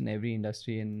almost in every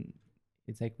industry, and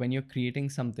it's like when you're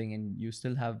creating something and you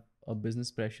still have a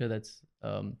business pressure that's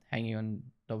hanging on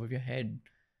top of your head,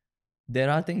 there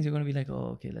are things you're going to be like, oh,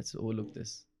 okay, let's overlook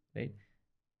this, right?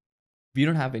 We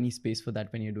don't have any space for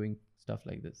that when you're doing stuff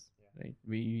like this, right?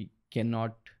 We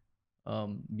cannot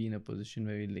be in a position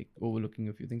where we're like overlooking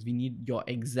a few things. We need your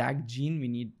exact gene. We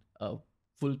need a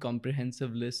full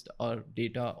comprehensive list or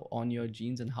data on your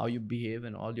genes and how you behave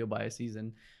and all your biases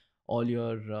and all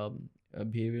your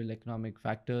behavioral economic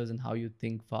factors and how you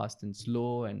think fast and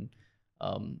slow and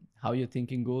how your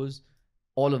thinking goes,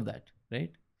 all of that,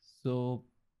 right? So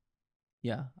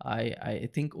yeah, I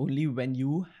think only when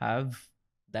you have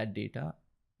that data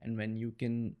and when you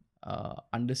can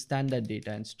understand that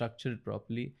data and structure it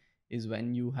properly is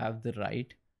when you have the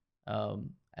right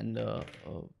and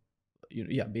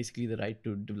yeah, basically the right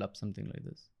to develop something like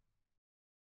this.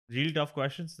 Real tough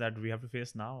questions that we have to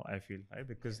face now, I feel, right?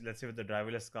 Because let's say with the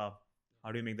driverless car,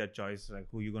 how do you make that choice? Like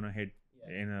who you gonna hit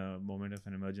in a moment of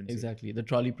an emergency? Exactly, the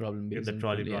trolley problem. Yeah, Based the on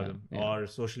trolley yeah, problem, yeah. or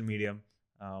social media,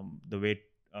 the way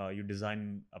you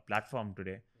design a platform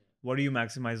today. What do you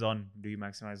maximize on? Do you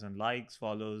maximize on likes,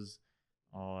 follows,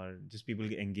 or just people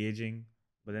engaging?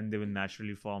 But then they will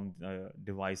naturally form the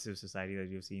divisive society that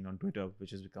you've seen on Twitter,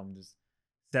 which has become this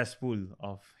cesspool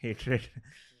of hatred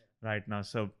right now.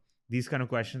 So these kind of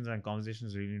questions and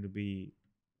conversations really need to be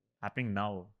happening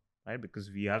now, right? Because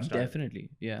we have started. Definitely,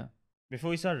 yeah. Before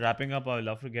we start wrapping up, I would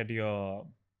love to get your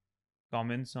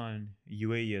comments on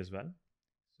UAE as well.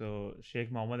 So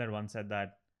Sheikh Mohammed had once said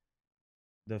that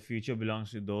the future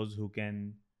belongs to those who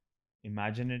can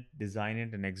imagine it, design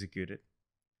it, and execute it.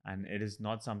 And it is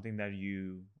not something that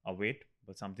you await,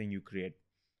 but something you create.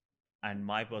 And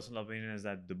my personal opinion is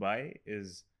that Dubai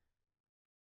is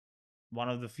one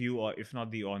of the few, or if not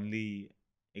the only,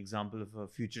 example of a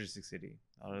futuristic city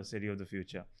or a city of the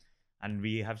future. And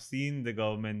we have seen the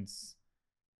government's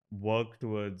work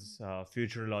towards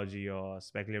futurology or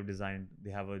speculative design.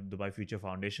 They have a Dubai Future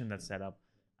Foundation that's set up,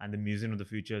 and the Museum of the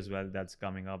Future as well that's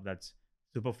coming up. That's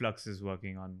Superflux is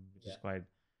working on, which is quite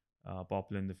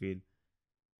popular in the field.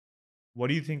 What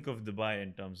do you think of Dubai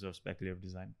in terms of speculative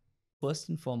design? First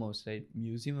and foremost, right?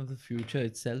 Museum of the Future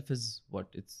itself is what?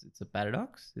 It's a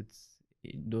paradox.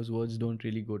 Those words don't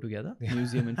really go together.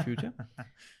 Museum and future,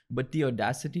 but the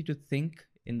audacity to think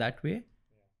in that way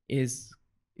is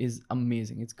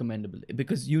amazing. It's commendable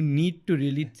because you need to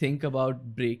really think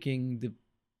about breaking the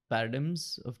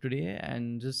paradigms of today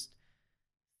and just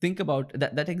think about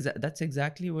that's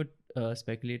exactly what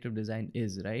speculative design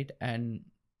is, right? And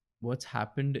what's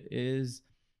happened is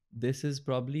this is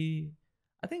probably,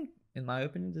 I think, in my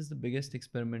opinion, this is the biggest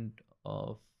experiment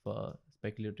of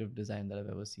speculative design that I've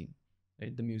ever seen,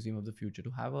 right? The Museum of the Future, to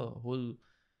have a whole,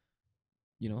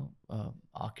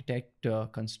 architect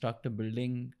construct a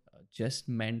building just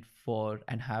meant for,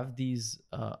 and have these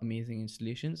amazing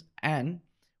installations. And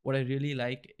what I really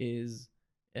like is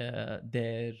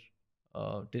their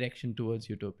direction towards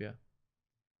utopia.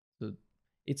 So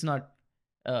it's not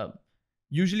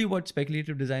usually what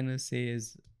speculative designers say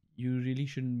is you really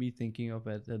shouldn't be thinking of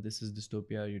whether this is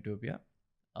dystopia or utopia.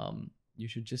 You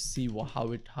should just see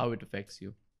how it affects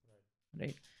you,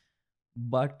 right?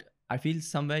 But I feel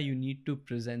somewhere you need to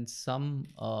present some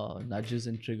nudges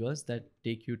and triggers that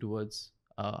take you towards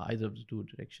either of the two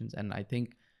directions. And I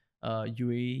think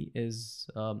UAE is,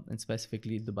 and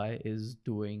specifically Dubai, is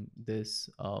doing this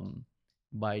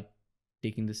by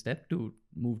taking the step to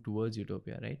move towards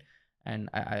utopia, right? And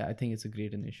I think it's a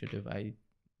great initiative.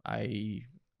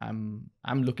 I'm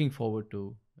looking forward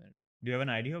to. Do you have an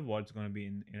idea of what's going to be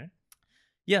in it?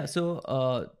 Yeah,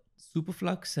 so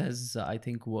Superflux has, I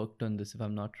think, worked on this, if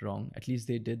I'm not wrong. At least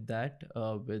they did that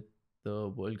with the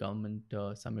World Government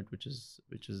Summit, which is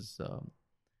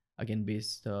again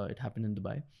based. It happened in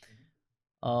Dubai.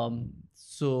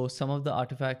 So some of the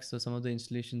artifacts, so some of the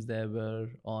installations there were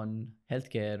on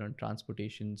healthcare, on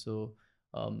transportation. So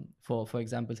for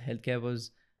example, healthcare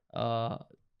was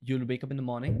you'll wake up in the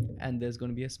morning and there's going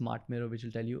to be a smart mirror which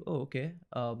will tell you, oh, okay,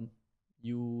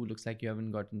 you looks like you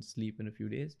haven't gotten sleep in a few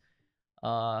days.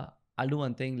 I'll do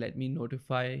one thing. Let me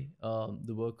notify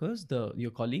the workers,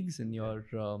 your colleagues in your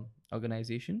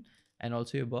organization, and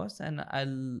also your boss. And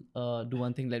I'll do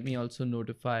one thing. Let me also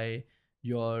notify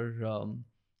your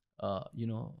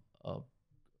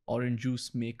orange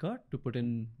juice maker to put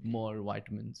in more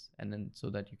vitamins, and then so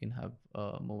that you can have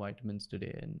more vitamins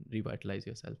today and revitalize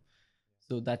yourself.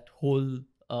 So that whole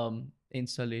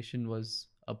installation was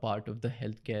a part of the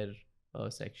healthcare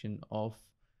section of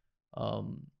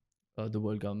the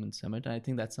World Government Summit. And I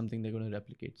think that's something they're going to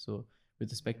replicate. So with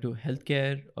respect to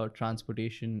healthcare or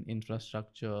transportation,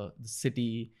 infrastructure, the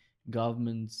city,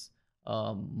 governments,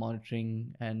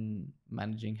 monitoring and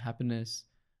managing happiness.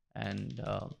 And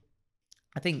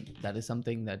I think that is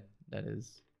something that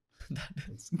is that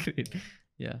is great.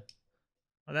 Yeah.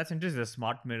 Well, that's interesting. The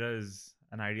smart mirror is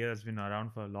an idea that's been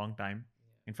around for a long time.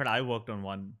 In fact, I worked on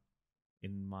one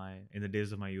in the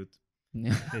days of my youth.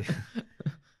 Yeah.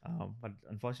 But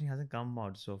unfortunately hasn't come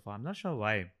out so far. I'm not sure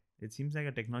why. It seems like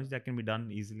a technology that can be done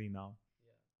easily now,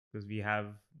 because we have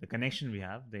the connection, we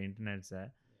have the internet's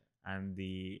there, and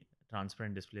the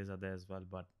transparent displays are there as well.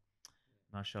 But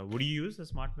not sure. Would you use a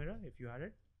smart mirror if you had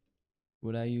it?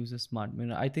 Would I use a smart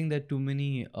mirror? I think there are too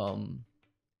many.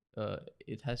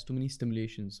 It has too many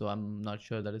stimulations, so I'm not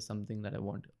sure that is something that I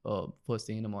want first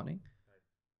thing in the morning.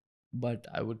 But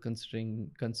I would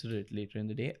consider it later in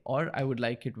the day, or I would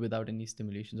like it without any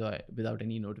stimulations or without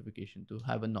any notification, to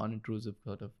have a non-intrusive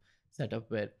sort of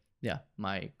setup where, yeah,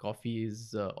 my coffee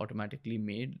is automatically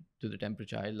made to the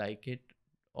temperature I like it,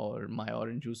 or my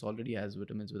orange juice already has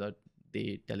vitamins without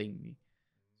they telling me.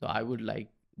 So I would like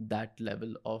that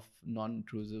level of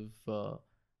non-intrusive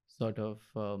sort of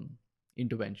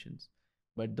interventions.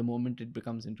 But the moment it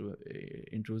becomes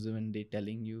intrusive and they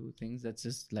telling you things, that's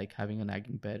just like having a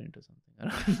nagging parent or something.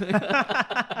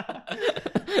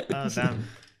 Oh, damn.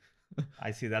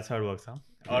 I see. That's how it works, huh?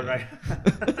 All right.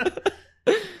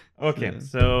 Okay.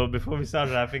 So before we start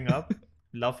wrapping up,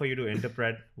 love for you to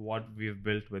interpret what we've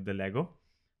built with the Lego.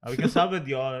 We can start with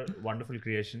your wonderful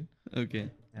creation.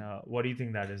 Okay. What do you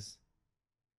think that is?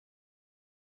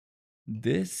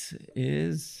 This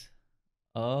is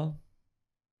a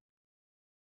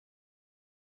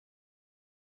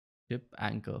ship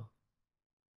anchor.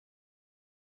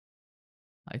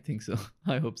 I think so.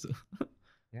 I hope so.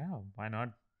 Yeah, why not?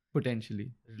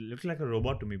 Potentially. It looks like a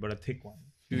robot to me, but a thick one.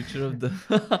 Future of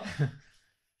the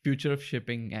future of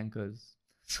shipping anchors.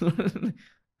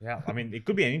 Yeah, I mean, it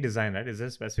could be any design, right? Is there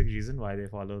a specific reason why they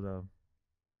follow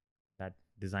that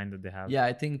design that they have? Yeah,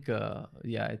 I think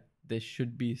there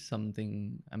should be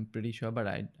something. I'm pretty sure, but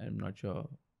I'm not sure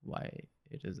why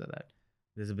it is that.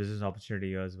 There's a business opportunity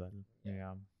here as well.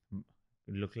 Yeah.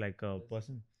 It looked like a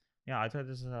person. Yeah, I thought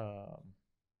this is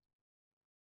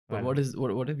But what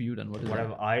have you done? What is what that?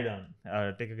 have I done?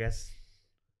 Take a guess.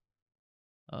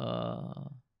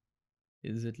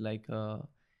 Is it like a?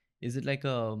 Is it like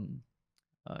a?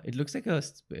 It looks like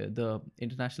the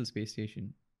International Space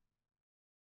Station.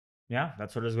 Yeah,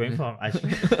 that's what I was going for.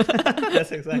 Actually,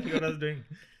 that's exactly what I was doing.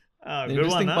 The Good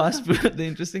one, interesting huh? the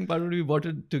interesting part would be what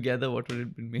would together. What would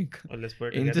it make? Oh, let's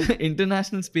put it together.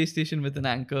 International Space Station with an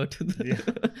anchor to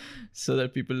the so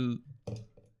that people.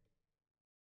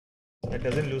 It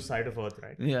doesn't lose sight of Earth,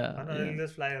 right? Yeah. Oh, no, Yeah. it'll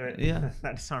just fly away. Yeah.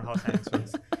 That's not how science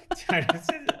works.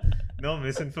 No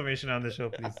misinformation on the show,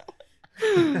 please.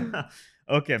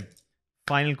 Okay.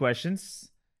 Final questions.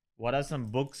 What are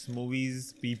some books,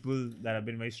 movies, people that have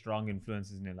been very strong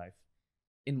influences in your life?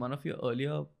 In one of your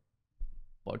earlier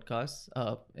podcasts,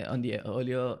 on the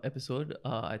earlier episode,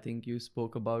 I think you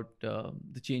spoke about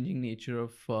the changing nature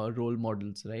of role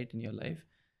models, right, in your life.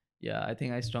 Yeah, I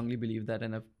think I strongly believe that,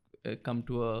 and I've come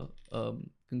to a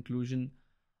conclusion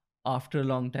after a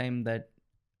long time that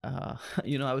I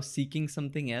was seeking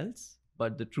something else,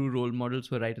 but the true role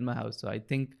models were right in my house. So I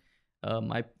think I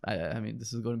mean,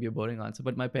 this is going to be a boring answer,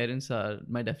 but my parents are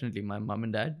definitely my mom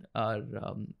and dad are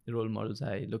role models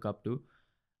I look up to.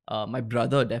 My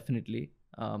brother definitely.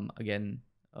 Again,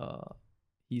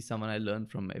 he's someone I learn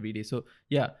from every day. So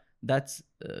yeah, that's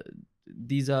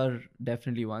these are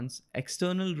definitely ones.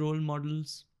 External role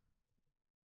models.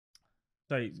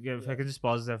 Sorry, if I could just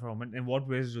pause there for a moment. In what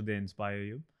ways do they inspire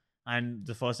you? And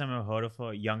the first time I've heard of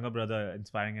a younger brother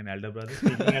inspiring an elder brother.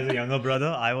 Speaking as a younger brother,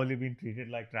 I've only been treated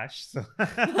like trash. So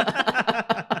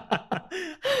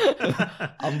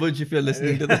Ambuj, if you're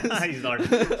listening to this. He's not.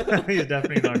 He's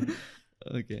definitely not.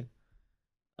 Okay.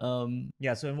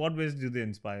 Yeah. So in what ways do they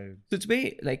inspire you? So it's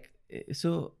very like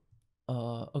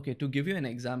okay, to give you an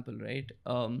example, right?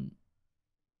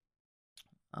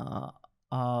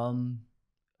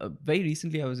 Very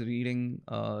recently I was reading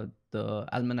the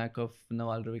Almanac of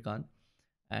Nawal Ravikant,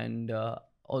 and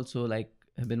also like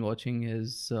have been watching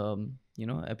his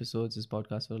episodes, his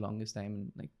podcast for the longest time,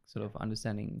 and like sort of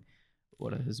understanding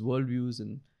what are his worldviews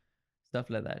and stuff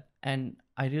like that. And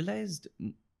I realized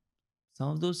some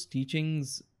of those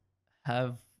teachings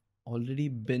have already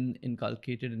been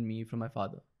inculcated in me from my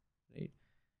father, right?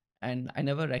 And I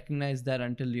never recognized that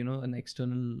until an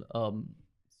external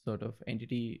sort of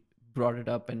entity brought it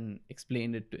up and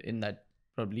explained it in that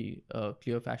probably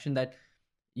clear fashion that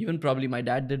even probably my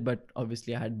dad did, but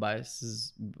obviously I had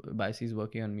biases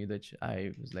working on me, which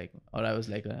I was like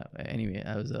anyway,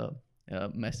 I was a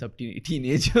messed up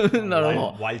teenager,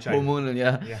 not wild child. hormonal,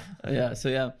 yeah.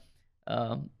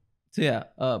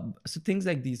 So things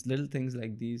like these, little things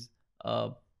like these.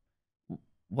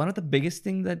 One of the biggest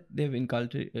thing that they've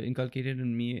inculcated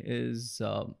in me is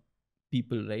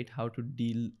people, right? How to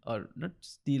deal, or not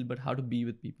just deal, but how to be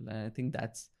with people. And I think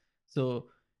that's so.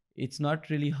 It's not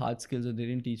really hard skills, or they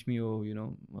didn't teach me,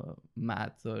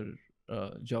 math or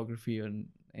geography or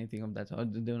anything of that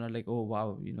sort. They were not like, oh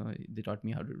wow, they taught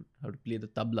me how to play the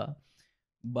tabla,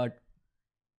 but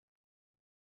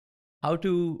how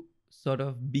to sort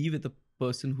of be with a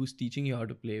person who's teaching you how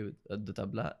to play with the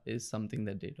tabla is something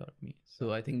that they taught me.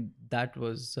 So I think that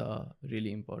was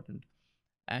really important.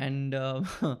 And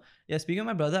yeah, speaking of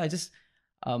my brother, I just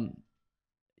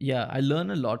I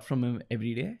learn a lot from him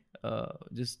every day.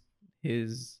 Just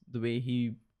the way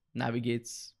he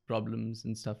navigates problems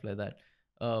and stuff like that.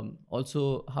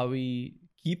 Also how he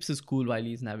keeps his cool while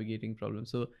he's navigating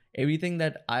problems. So everything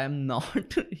that I am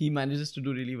not, he manages to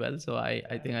do really well. So I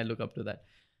think I look up to that.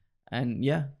 And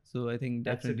yeah, so I think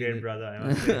that's definitely a great brother. I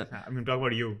must say. I mean, talk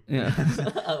about you. Yeah.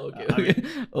 Okay. I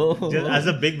mean, just as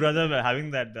a big brother,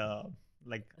 having that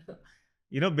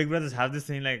big brothers have this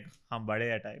thing like hum bade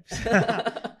hai types.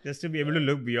 Just to be able to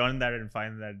look beyond that and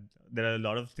find that there are a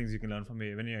lot of things you can learn from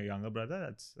even your younger brother.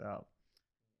 That's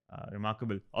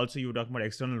remarkable. Also, you were talking about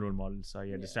external role models. So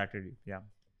yeah, distracted you. Yeah.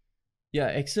 Yeah,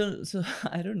 external. So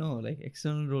I don't know, like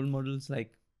external role models,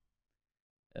 like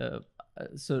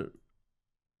so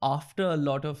after a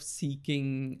lot of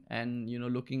seeking and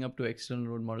looking up to external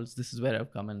role models, this is where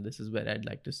I've come and this is where I'd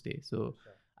like to stay. So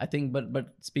sure. I think,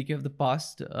 but speaking of the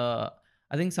past, I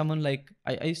think someone like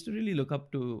I used to really look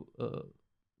up to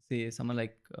say someone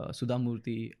like Sudha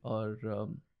Murthy or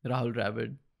Rahul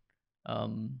Dravid.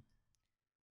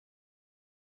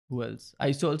 Who else? I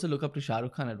used to also look up to Shah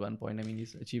Rukh Khan at one point. I mean,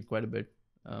 he's achieved quite a bit.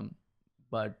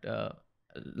 But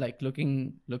like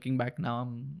looking back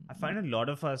now, I find a lot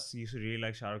of us used to really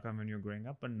like Shah Rukh Khan when you were growing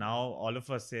up, but now all of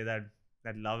us say that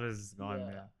love is gone.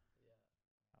 Yeah.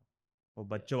 Oh,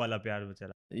 bachcho wala pyar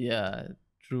bachela. Yeah,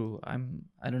 true. I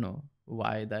don't know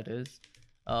why that is.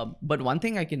 But one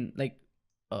thing I can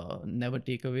never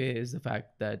take away is the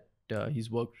fact that he's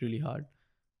worked really hard.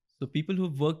 So people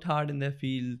who've worked hard in their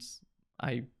fields,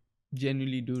 I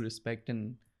genuinely do respect.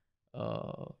 And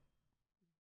uh,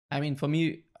 I mean, for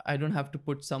me, I don't have to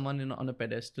put someone on a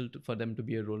pedestal for them to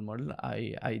be a role model.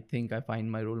 I think I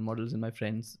find my role models in my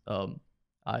friends.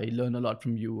 I learn a lot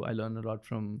from you. I learn a lot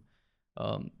from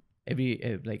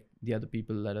like the other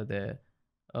people that are there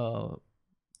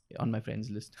on my friends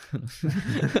list.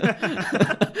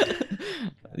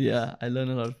 Yeah, I learn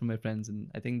a lot from my friends, and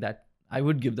I think that I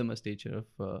would give them a stature of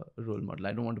a role model.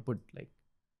 I don't want to put like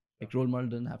role model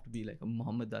doesn't have to be like a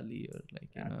Muhammad Ali or like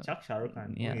Chuck Shah Rukh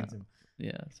Khan. Yeah.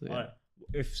 Yeah. So yeah.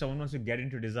 If someone wants to get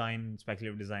into design,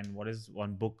 speculative design, what is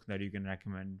one book that you can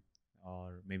recommend,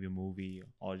 or maybe a movie,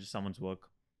 or just someone's work?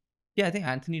 Yeah, I think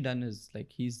Anthony Dunn is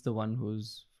like, he's the one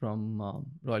who's from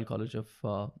Royal College of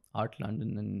Art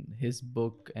London, and his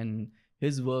book and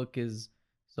his work is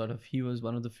sort of, he was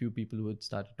one of the few people who had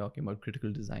started talking about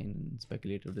critical design and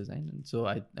speculative design, and so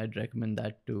I'd recommend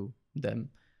that to them.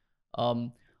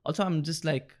 Also, I'm just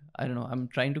like, I don't know, I'm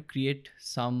trying to create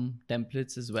some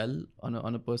templates as well on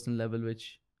a personal level,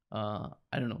 which I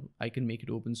don't know, I can make it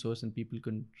open source and people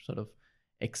can sort of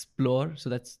explore.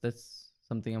 So that's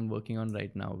something I'm working on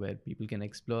right now, where people can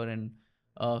explore and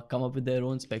come up with their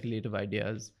own speculative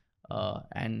ideas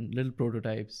and little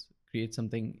prototypes, create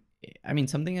something. I mean,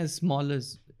 something as small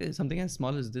as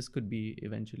this could be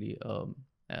eventually,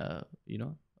 a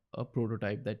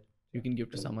prototype that you can give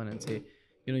to someone and say,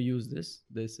 use this.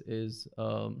 This is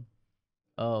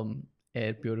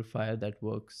air purifier that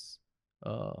works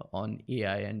on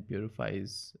AI and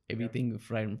purifies everything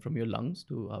from your lungs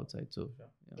to outside. So,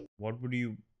 yeah. What would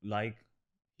you like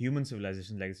human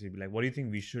civilization legacy to be like? What do you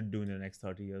think we should do in the next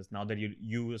 30 years? Now that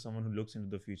you are someone who looks into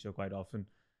the future quite often,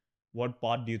 what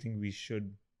path do you think we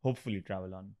should hopefully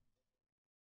travel on?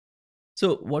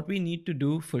 So what we need to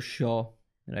do for sure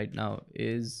right now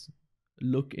is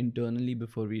look internally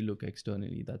before we look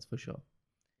externally. That's for sure.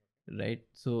 Right?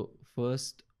 So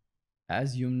first,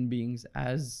 as human beings,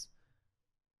 I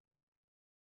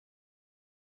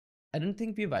don't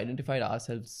think we've identified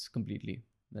ourselves completely,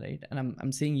 right? And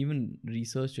I'm saying even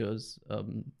researchers,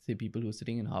 say people who are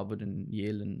sitting in Harvard and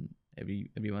Yale and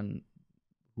everyone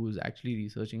who's actually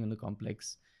researching on the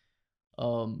complex,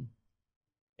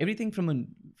 everything from a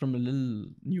little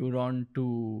neuron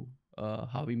to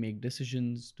how we make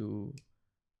decisions, to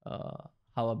how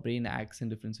our brain acts in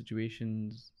different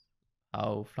situations,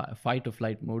 how fight or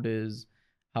flight mode is,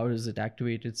 how is it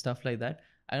activated, stuff like that.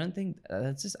 I don't think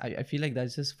that's just. I feel like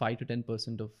that's just 5 to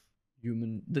 10% of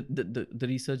human. The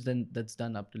research then that's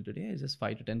done up till today is just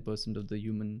 5 to 10% of the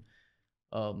human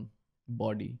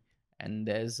body, and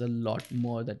there's a lot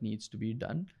more that needs to be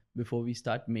done before we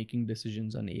start making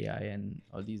decisions on AI and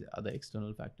all these other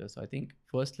external factors. So I think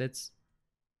first let's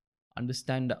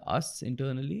understand us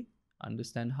internally,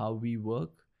 understand how we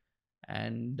work,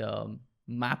 and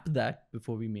map that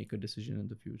before we make a decision in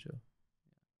the future.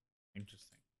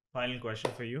 Interesting. Final question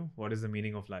for you. What is the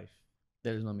meaning of life?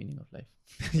 There is no meaning of life.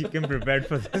 You came prepared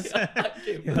for this. I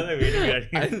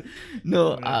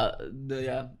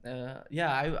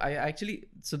actually,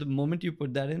 so the moment you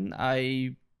put that in,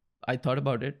 I thought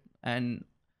about it, and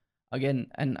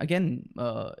again,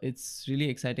 it's really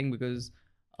exciting because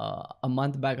a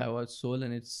month back I watched Soul,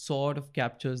 and it sort of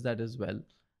captures that as well,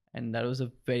 and that was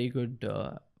a very good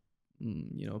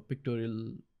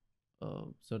pictorial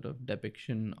sort of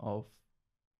depiction of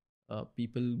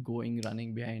people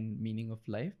running behind meaning of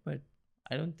life. But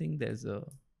I don't think there's a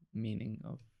meaning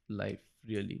of life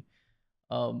really.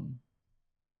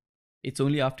 It's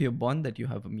only after you're born that you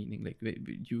have a meaning. Like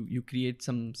you create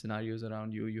some scenarios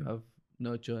around you, you have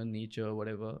nurture, nature,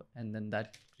 whatever, and then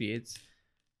that creates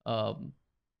and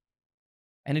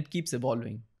it keeps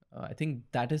evolving. I think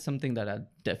that is something that I'd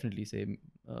definitely say.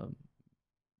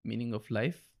 Meaning of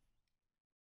life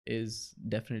is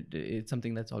definitely, it's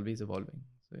something that's always evolving.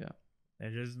 So yeah,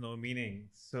 there is no meaning.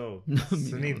 So no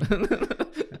Sunit,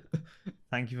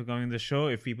 thank you for coming to the show.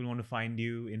 If people want to find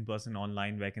you in person,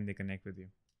 online, where can they connect with you?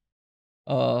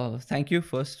 Thank you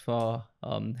first for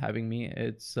having me.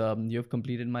 It's you've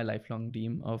completed my lifelong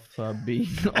dream of being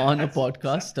on a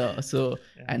podcast.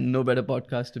 And no better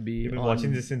podcast to be. You've been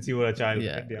watching this since you were a child.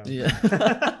 Yeah.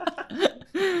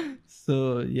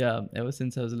 So yeah, ever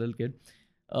since I was a little kid.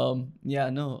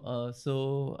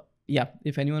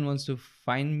 If anyone wants to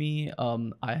find me,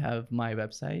 I have my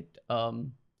website,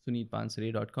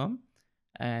 sunitpansare.com,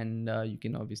 and you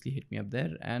can obviously hit me up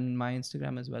there, and my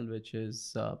Instagram as well, which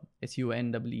is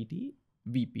SUNEET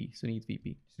VP, Sunit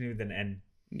VP. Sunit with an N.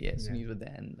 Yeah, Sunit with the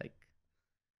N.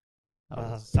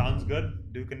 Sounds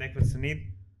good. Do connect with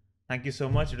Sunit. Thank you so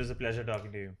much. It was a pleasure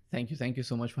talking to you. Thank you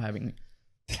so much for having me.